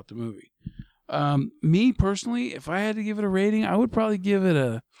were about the movie. Me personally, if I had to give it a rating, I would probably give it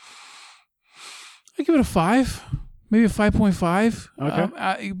a 5, maybe a 5.5.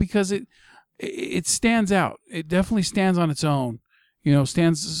 Okay. Because it stands out. It definitely stands on its own. You know,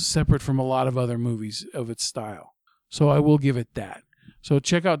 stands separate from a lot of other movies of its style. So I will give it that. So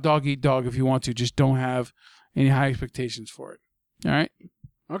check out Dog Eat Dog if you want to. Just don't have any high expectations for it. All right?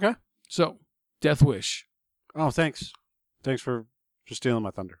 Okay. So Death Wish. Oh, thanks. Thanks for stealing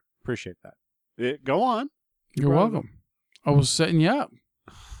my thunder. Appreciate that. Go on. You're welcome. I was setting you up.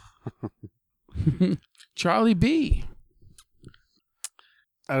 Charlie B.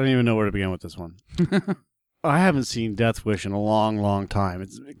 I don't even know where to begin with this one. I haven't seen Death Wish in a long, long time.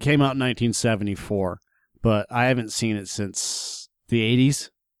 It came out in 1974, but I haven't seen it since the 80s.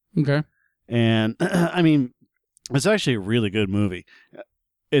 Okay. And, I mean, it's actually a really good movie.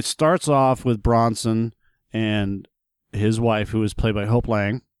 It starts off with Bronson and his wife, who is played by Hope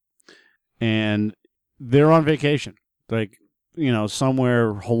Lang, and they're on vacation, like,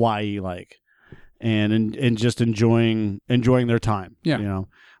 somewhere Hawaii-like, and just enjoying their time. Yeah.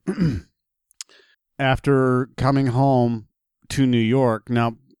 After coming home to New York,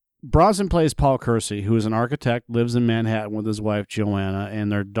 now Bronson plays Paul Kersey, who is an architect, lives in Manhattan with his wife Joanna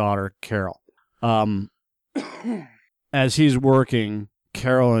and their daughter Carol. As he's working,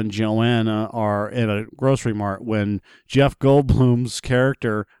 Carol and Joanna are in a grocery mart when Jeff Goldblum's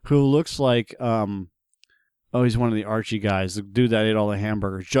character, who looks like he's one of the Archie guys, the dude that ate all the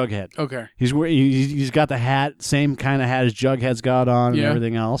hamburgers, Jughead. Okay. He's got the hat, same kind of hat as Jughead's got on and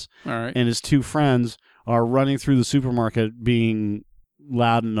everything else. All right. And his two friends are running through the supermarket being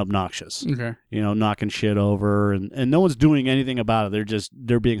loud and obnoxious. Okay. Knocking shit over, and no one's doing anything about it.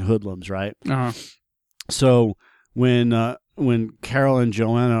 They're being hoodlums, right? Uh-huh. So when Carol and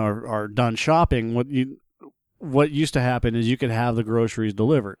Joanna are done shopping, what used to happen is you could have the groceries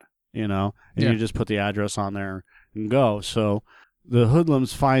delivered, and you just put the address on there and go. So the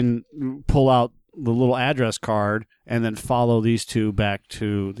hoodlums pull out the little address card and then follow these two back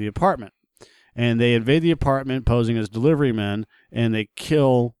to the apartment. And they invade the apartment posing as delivery men, and they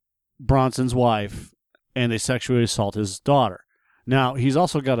kill Bronson's wife, and they sexually assault his daughter. Now, he's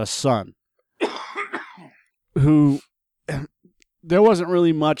also got a son who there wasn't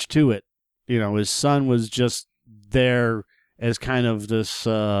really much to it. His son was just there as kind of this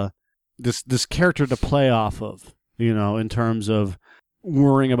character to play off of, in terms of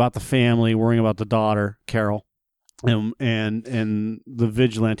worrying about the family, worrying about the daughter, Carol, and the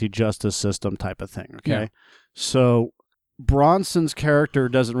vigilante justice system type of thing. Okay. Yeah. So Bronson's character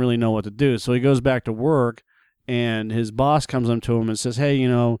doesn't really know what to do. So he goes back to work, and his boss comes up to him and says, hey,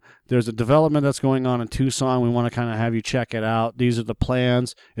 there's a development that's going on in Tucson. We want to kind of have you check it out. These are the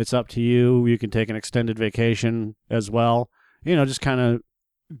plans. It's up to you. You can take an extended vacation as well. Just kind of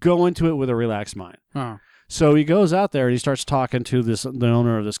go into it with a relaxed mind. Oh. So he goes out there and he starts talking to the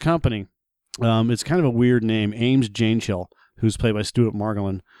owner of this company. It's kind of a weird name, Ames Janechill, who's played by Stuart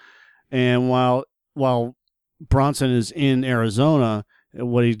Margolin. And while Bronson is in Arizona,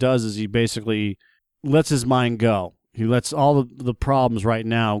 what he does is he basically lets his mind go. He lets all the problems right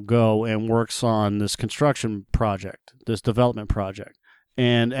now go and works on this construction project, this development project.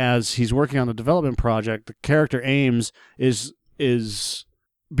 And as he's working on the development project, the character Ames is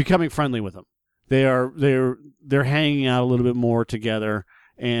becoming friendly with him. They're hanging out a little bit more together,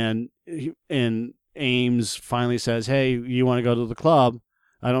 and Ames finally says, "Hey, you want to go to the club?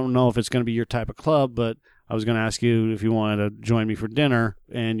 I don't know if it's going to be your type of club, but I was going to ask you if you wanted to join me for dinner,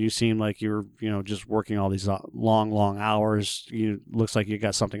 and you seem like you're, just working all these long hours. Looks like you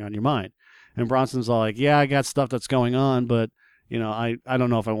got something on your mind." And Bronson's all like, "Yeah, I got stuff that's going on, but I don't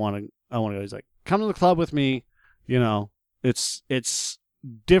know if I want to go." He's like, "Come to the club with me. It's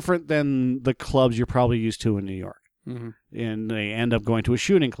different than the clubs you're probably used to in New York." Mm-hmm. And they end up going to a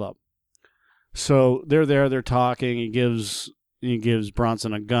shooting club. So they're there, they're talking. He gives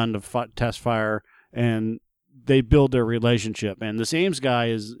Bronson a gun to test fire, and they build their relationship. And this Ames guy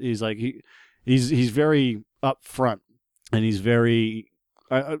he's very upfront, and he's very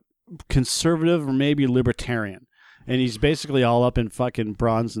conservative or maybe libertarian. And he's basically all up in fucking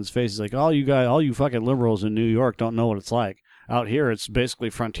Bronson's face. He's like, all you fucking liberals in New York don't know what it's like. Out here, it's basically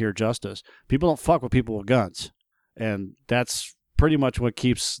frontier justice. People don't fuck with people with guns. And that's pretty much what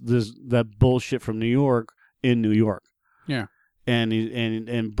keeps that bullshit from New York in New York. Yeah. And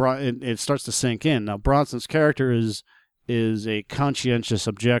it starts to sink in. Now, Bronson's character is a conscientious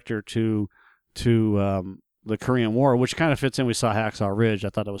objector to the Korean War, which kind of fits in. We saw Hacksaw Ridge. I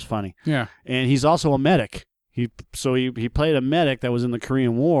thought that was funny. Yeah. And he's also a medic. He played a medic that was in the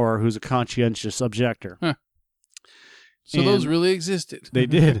Korean War who's a conscientious objector. Huh. So those really existed. They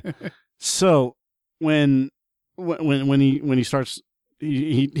did. So when he starts,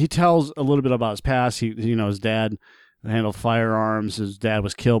 he tells a little bit about his past. His dad handled firearms. His dad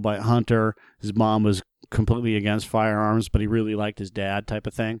was killed by a hunter. His mom was completely against firearms, but he really liked his dad, type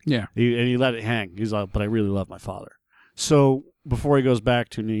of thing. Yeah. And he let it hang. He's like, but I really love my father. So before he goes back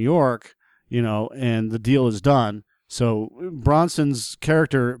to New York, and the deal is done. So Bronson's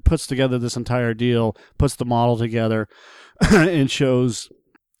character puts together this entire deal, puts the model together, and shows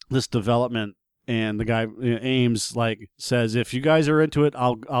this development. And the guy Ames says, if you guys are into it,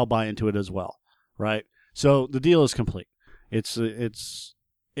 I'll buy into it as well, right? So the deal is complete. It's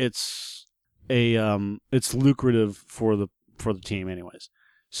lucrative for the team, anyways.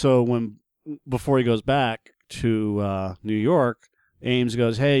 So before he goes back to New York, Ames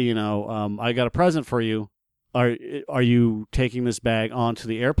goes, hey, I got a present for you. Are you taking this bag onto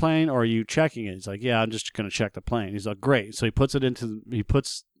the airplane, or are you checking it? He's like, yeah, I'm just going to check the plane. He's like, great. So he puts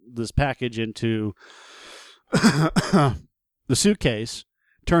this package into the suitcase.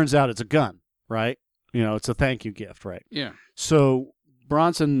 Turns out it's a gun, right? It's a thank you gift, right? Yeah. So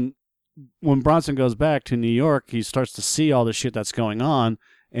when Bronson goes back to New York, he starts to see all the shit that's going on,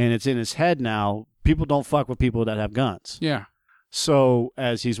 and it's in his head now. People don't fuck with people that have guns. Yeah. So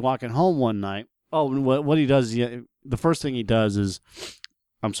as he's walking home one night, what he does is the first thing he does is,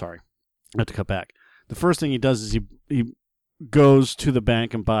 I'm sorry, I have to cut back. The first thing he does is he goes to the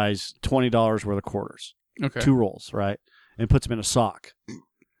bank and buys $20 worth of quarters. Okay. 2 rolls, right? And puts them in a sock.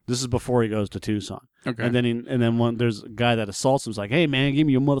 This is before he goes to Tucson. Okay. And then when there's a guy that assaults him, he's like, hey man, give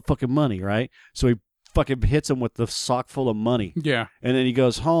me your motherfucking money, right? So he fucking hits him with the sock full of money. Yeah. And then he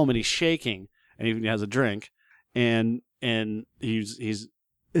goes home and he's shaking and he has a drink and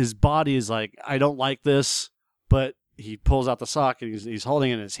his body is like, I don't like this, but he pulls out the sock and he's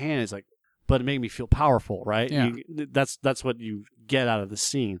holding it in his hand. He's like, but it made me feel powerful, right? Yeah. That's what you get out of the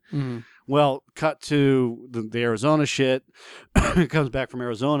scene. Mm-hmm. Well, cut to the Arizona shit. He comes back from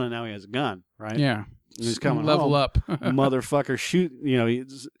Arizona, and now he has a gun, right? Yeah. And he's coming level home. up. Motherfucker shoot,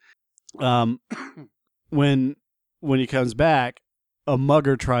 when he comes back, a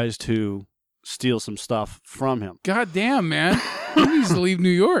mugger tries to steal some stuff from him. God damn, man. He needs to leave New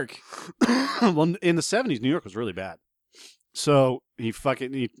York. Well, in the 70s, New York was really bad. So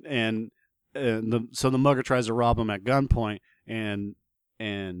so the mugger tries to rob him at gunpoint, and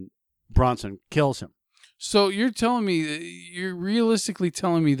Bronson kills him. So you're realistically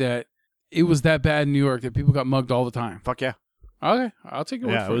telling me that it was that bad in New York that people got mugged all the time? Fuck yeah. Okay, I'll take it.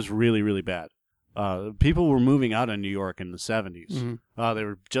 Yeah, it was really, really bad. People were moving out of New York in the 70s. Mm-hmm. They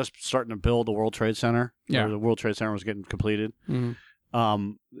were just starting to build the World Trade Center. Yeah. The World Trade Center was getting completed.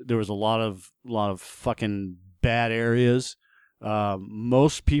 Mm-hmm. There was a lot of fucking bad areas.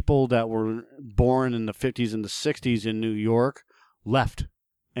 Most people that were born in the 50s and the 60s in New York left.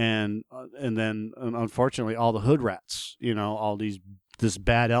 And then unfortunately all the hood rats, all this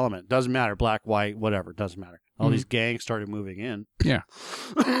bad element, doesn't matter, black, white, whatever, doesn't matter. All these gangs started moving in. Yeah.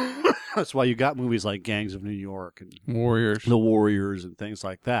 That's why you got movies like Gangs of New York and Warriors, The Warriors, and things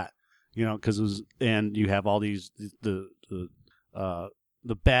like that. Because and you have all these the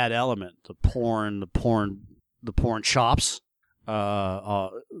bad element, the porn shops,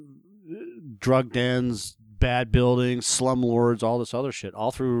 drug dens, bad buildings, slumlords, all this other shit,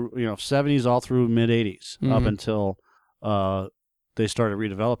 all through 70s, all through mid 80s, up until they started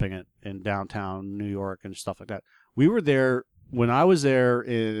redeveloping it in downtown New York and stuff like that. We were there when I was there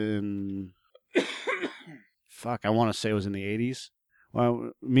in I want to say it was in the 80s.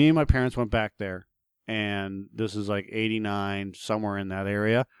 Well, me and my parents went back there, and this is like 89, somewhere in that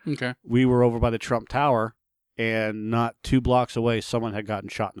area. Okay. We were over by the Trump Tower, and not 2 blocks away, someone had gotten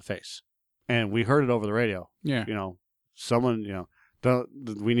shot in the face. And we heard it over the radio. Yeah. Someone,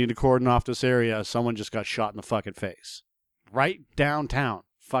 we need to cordon off this area. Someone just got shot in the fucking face. Right downtown.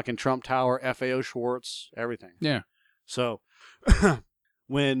 Fucking Trump Tower, FAO Schwartz, everything. Yeah. So,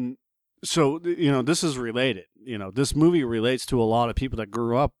 this is related. This movie relates to a lot of people that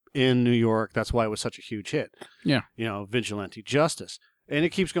grew up in New York. That's why it was such a huge hit. Yeah. Vigilante justice. And it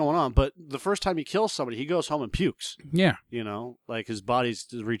keeps going on. But the first time he kills somebody, he goes home and pukes. Yeah. His body's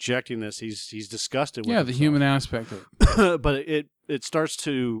rejecting this. He's disgusted with the himself. human aspect of it. But it starts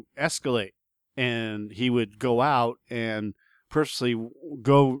to escalate. And he would go out and purposely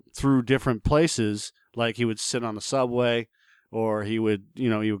go through different places. Like he would sit on the subway, or he would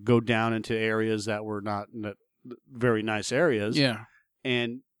go down into areas that were not very nice areas. Yeah.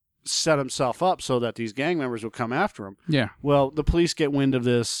 And set himself up so that these gang members would come after him. Yeah. Well, the police get wind of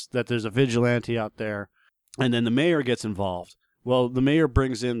this, that there's a vigilante out there, and then the mayor gets involved. Well, the mayor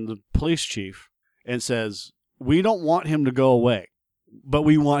brings in the police chief and says, we don't want him to go away, but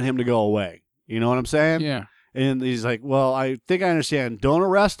we want him to go away. You know what I'm saying? Yeah. And he's like, well, I think I understand. Don't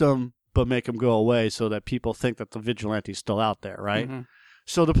arrest him, but make him go away so that people think that the vigilante's still out there, right? Mm-hmm.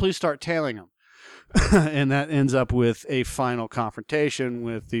 So the police start tailing him. And that ends up with a final confrontation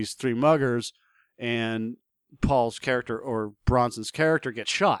with these 3 muggers, and Paul's character, or Bronson's character, gets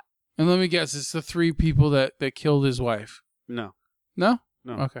shot. And let me guess, it's the 3 people that killed his wife. No, No?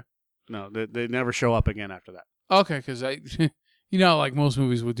 no, Okay. no. They never show up again after that. Okay, because like most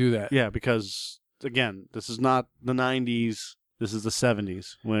movies would do that. Yeah, because again, this is not the 90s. This is the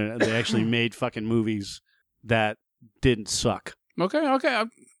 70s when they actually made fucking movies that didn't suck. Okay.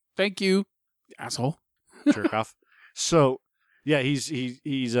 Thank you, asshole. Jerk off. So, yeah, he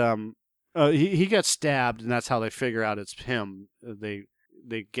gets stabbed, and that's how they figure out it's him. They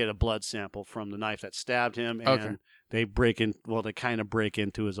get a blood sample from the knife that stabbed him, and Okay. they kind of break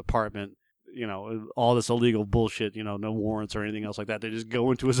into his apartment. You know, all this illegal bullshit, you know, no warrants or anything else like that. They just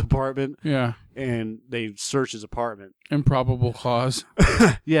go into his apartment Yeah. and they search his apartment. Improbable cause.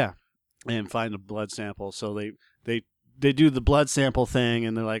 Yeah. And find a blood sample. So they do the blood sample thing,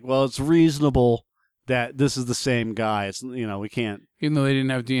 and they're like, well, it's reasonable that this is the same guy. It's, you know, we can't. Even though they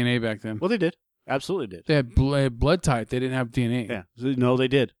didn't have DNA back then. Well, they did. Absolutely did. They had blood type. They didn't have DNA. Yeah. No, they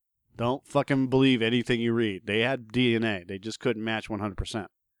did. Don't fucking believe anything you read. They had DNA. They just couldn't match 100%.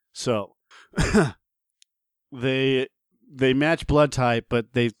 So they match blood type,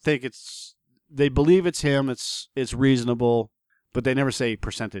 but they believe it's him. It's reasonable, but they never say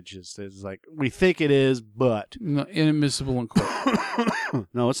percentages. It's like, we think it is, but No, inadmissible in court.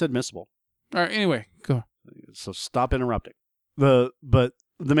 no, it's admissible. All right. Anyway, go. So stop interrupting. But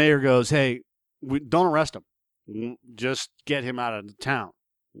the mayor goes, hey, don't arrest him. Just get him out of the town.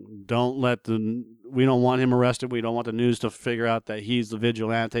 We don't want him arrested. We don't want the news to figure out that he's the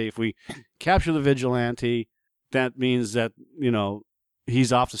vigilante. If we capture the vigilante, that means that, you know,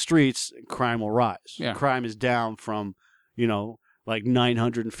 he's off the streets, crime will rise. Yeah. Crime is down from, you know, like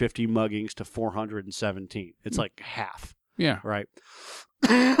 950 muggings to 417. It's like half. Yeah. Right.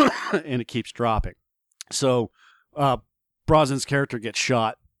 And it keeps dropping. So Brosnan's character gets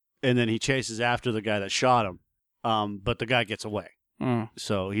shot, and then he chases after the guy that shot him. But the guy gets away.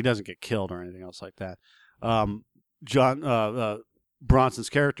 So he doesn't get killed or anything else like that. Bronson's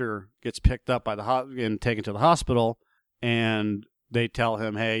character gets picked up by and taken to the hospital, and they tell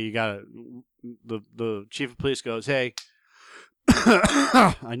him, hey, you gotta, the chief of police goes, hey,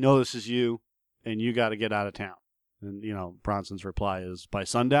 I know this is you, and you got to get out of town. And, you know, Bronson's reply is by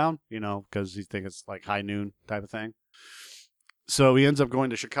sundown, you know, because he thinks it's like high noon type of thing. So he ends up going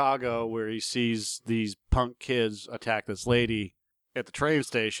to Chicago, where he sees these punk kids attack this lady at the train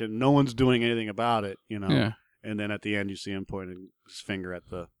station. No one's doing anything about it, you know. Yeah. And then at the end, you see him pointing his finger at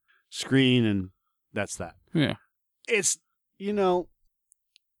the screen, and that's that. Yeah. It's, you know,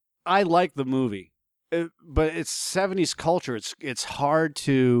 I like the movie, but it's 70s culture. It's hard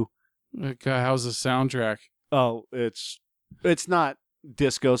to. How's the soundtrack? Oh, it's not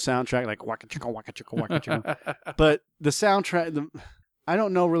disco soundtrack like waka chicka waka chicka waka chicka, but the soundtrack. I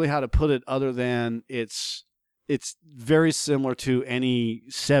don't know really how to put it other than it's very similar to any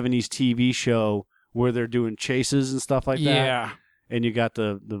 70s TV show where they're doing chases and stuff like that. Yeah. And you got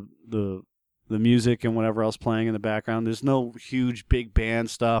the music and whatever else playing in the background. There's no huge big band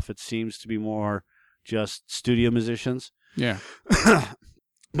stuff. It seems to be more just studio musicians. Yeah.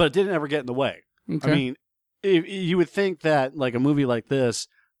 But it didn't ever get in the way. Okay. I mean, you would think that like a movie like this,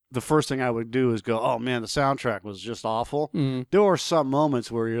 the first thing I would do is go, oh man, the soundtrack was just awful. Mm. There are some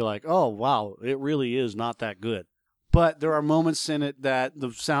moments where you're like, oh wow, it really is not that good. But there are moments in it that the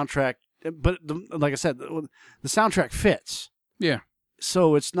soundtrack, like I said, the soundtrack fits. Yeah.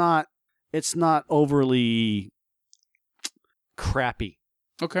 So it's not overly crappy.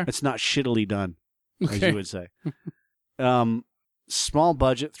 Okay. It's not shittily done, as Okay. you would say. Small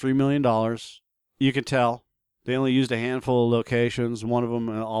budget, $3 million. You can tell they only used a handful of locations. One of them,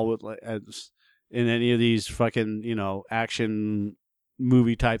 all with in any of these fucking, you know, action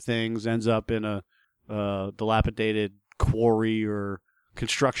movie type things, ends up in a dilapidated quarry or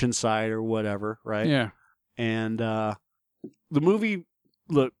construction site or whatever, right? Yeah. And the movie,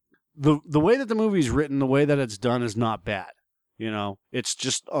 look, the way that the movie's written, the way that it's done is not bad. You know, it's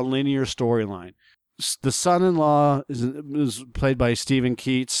just a linear storyline. The son-in-law is played by Stephen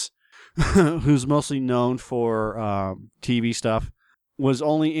Keats, who's mostly known for TV stuff. Was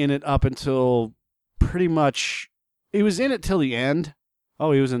only in it up until pretty much. He was in it till the end.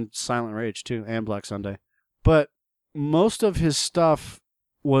 Oh, he was in Silent Rage too, and Black Sunday. But most of his stuff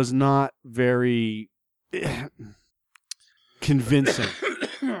was not very convincing.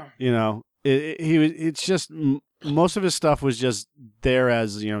 You know, it's just most of his stuff was just there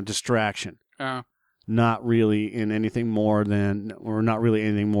as, you know, distraction. Not really in anything more than, or not really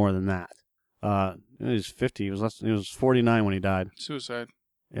anything more than that. He was 50. He was 49 when he died. Suicide.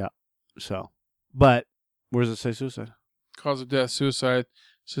 Yeah. So, but where does it say suicide? Cause of death, suicide.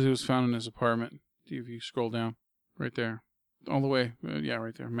 Says he was found in his apartment. If you scroll down, right there. all the way. Yeah,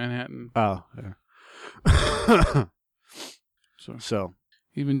 right there, Manhattan. Oh, yeah. So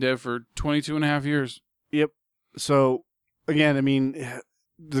He's been dead for 22 and a half years. Yep. So again, I mean,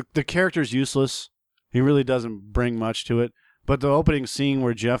 the character's useless. He really doesn't bring much to it. But the opening scene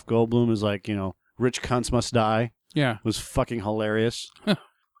where Jeff Goldblum is like, rich cunts must die Yeah. was fucking hilarious.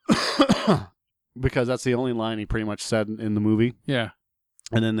 Because that's the only line he pretty much said in the movie. Yeah.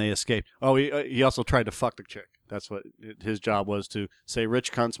 And then they escaped. Oh, he also tried to fuck the chick. That's what his job was, to say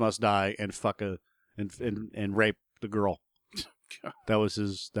rich cunts must die and fuck and rape the girl. God. That was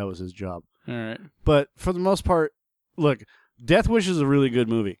his job. All right. But for the most part, look, Death Wish is a really good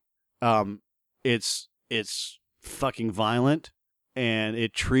movie. It's fucking violent, and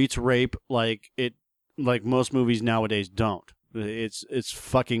it treats rape like most movies nowadays don't. It's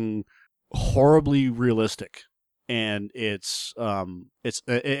fucking horribly realistic, and it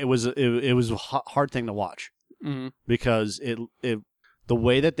was a hard thing to watch because the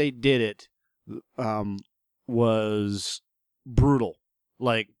way that they did it was brutal.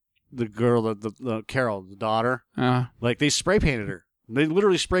 Like the girl, the Carol, the daughter, like they spray painted her. They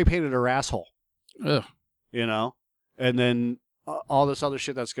literally spray painted her asshole. Ugh. And then all this other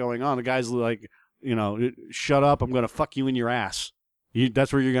shit that's going on. The guy's like, shut up, I'm going to fuck you in your ass.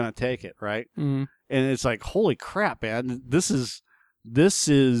 That's where you're going to take it, right? Mm-hmm. And it's like, holy crap, man. This is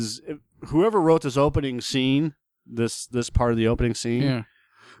whoever wrote this opening scene, this part of the opening scene. Yeah.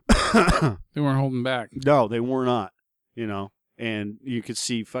 They weren't holding back. No, they were not, and you could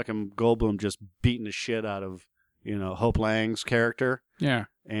see fucking Goldblum just beating the shit out of, Hope Lang's character. Yeah.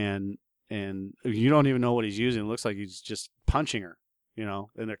 And you don't even know what he's using. It looks like he's just punching her, and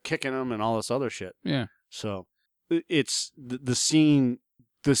they're kicking him and all this other shit. Yeah. So it's the scene.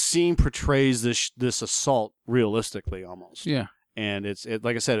 The scene portrays this assault realistically, almost. Yeah. And it's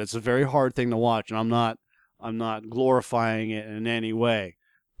like I said, it's a very hard thing to watch, and I'm not glorifying it in any way,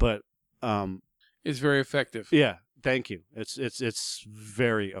 but it's very effective. yeah. Thank you. It's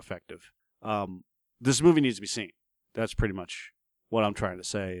very effective. This movie needs to be seen. That's pretty much what I'm trying to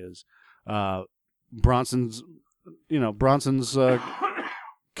say. Is Bronson's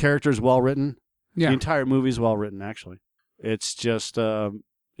character is well written. Yeah. The entire movie is well written, actually. It's just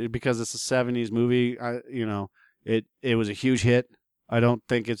because it's a 70s movie, it was a huge hit. I don't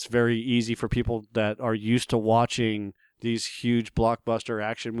think it's very easy for people that are used to watching these huge blockbuster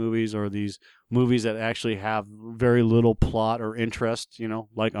action movies or these movies that actually have very little plot or interest,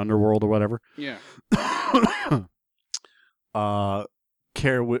 like Underworld or whatever. Yeah.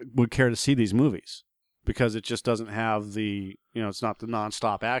 Would care to see these movies, because it just doesn't have the, it's not the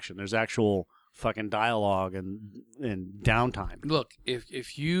nonstop action. There's actual fucking dialogue and downtime. Look,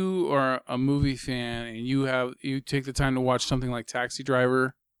 if you are a movie fan and you take the time to watch something like Taxi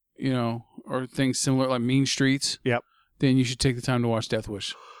Driver, or things similar like Mean Streets, Yep. then you should take the time to watch Death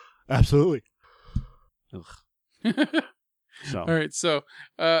Wish. Absolutely. So. All right, so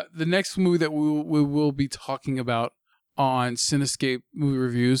the next movie that we will be talking about on Cinescape Movie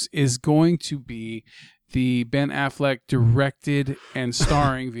Reviews is going to be the Ben Affleck directed and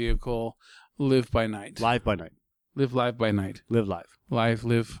starring vehicle, Live by Night. Live by Night. Live by Night. Live live.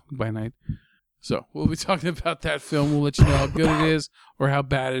 Live by Night. So we'll be talking about that film. We'll let you know how good it is or how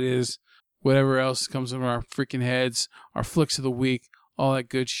bad it is. Whatever else comes in our freaking heads, our flicks of the week, all that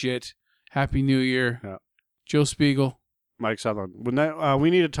good shit. Happy New Year. Yeah. Joe Spiegel. Mike Sutherland. We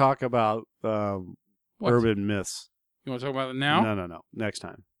need to talk about urban myths. You want to talk about it now? No. Next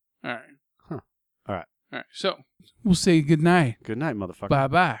time. All right. Huh. All right. All right. So we'll say good night. Good night, motherfucker.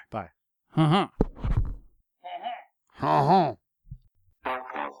 Bye-bye. Bye. Uh-huh. Uh-huh.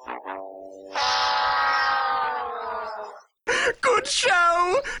 Good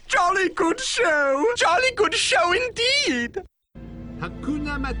show! Jolly good show! Jolly good show indeed!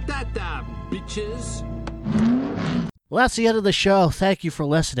 Hakuna Matata, bitches. Well, that's the end of the show. Thank you for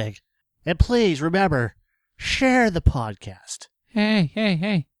listening. And please remember, share the podcast.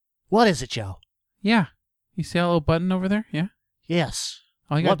 Hey. What is it, Joe? Yeah. You see that little button over there? Yeah. Yes.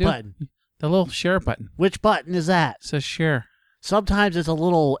 All you What gotta do, button? the little share button. Which button is that? It says share. Sometimes it's a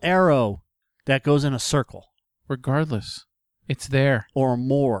little arrow that goes in a circle Regardless, it's there. or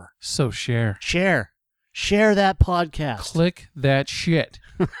more. So share. Share. Share that podcast. Click that shit.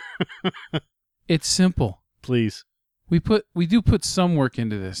 It's simple. Please. We do put some work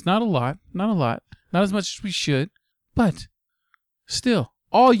into this. Not a lot. Not as much as we should. But still,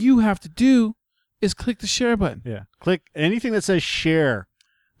 all you have to do is click the share button. Yeah. Click anything that says share.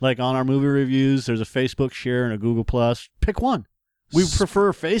 Like on our movie reviews, there's a Facebook share and a Google Plus. Pick one. We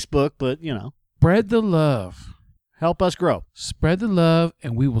prefer Facebook, but, Spread the love. help us grow. Spread the love,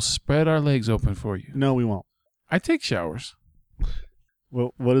 and we will spread our legs open for you. No, we won't. I take showers.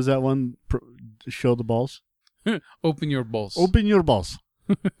 Well, what is that one? Show the balls. Open your balls. Open your balls.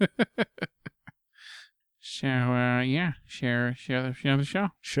 So yeah, share the show.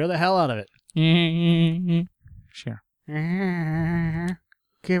 Share the hell out of it. Share.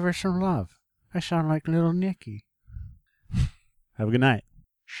 Give her some love. I sound like little Nicky. Have a good night.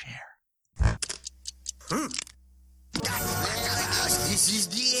 Share. This is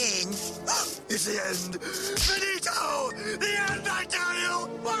the end. It's the end. Finito! The end, I tell you!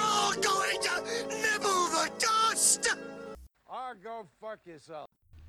 We're all going to nibble the dust! Or go fuck yourself.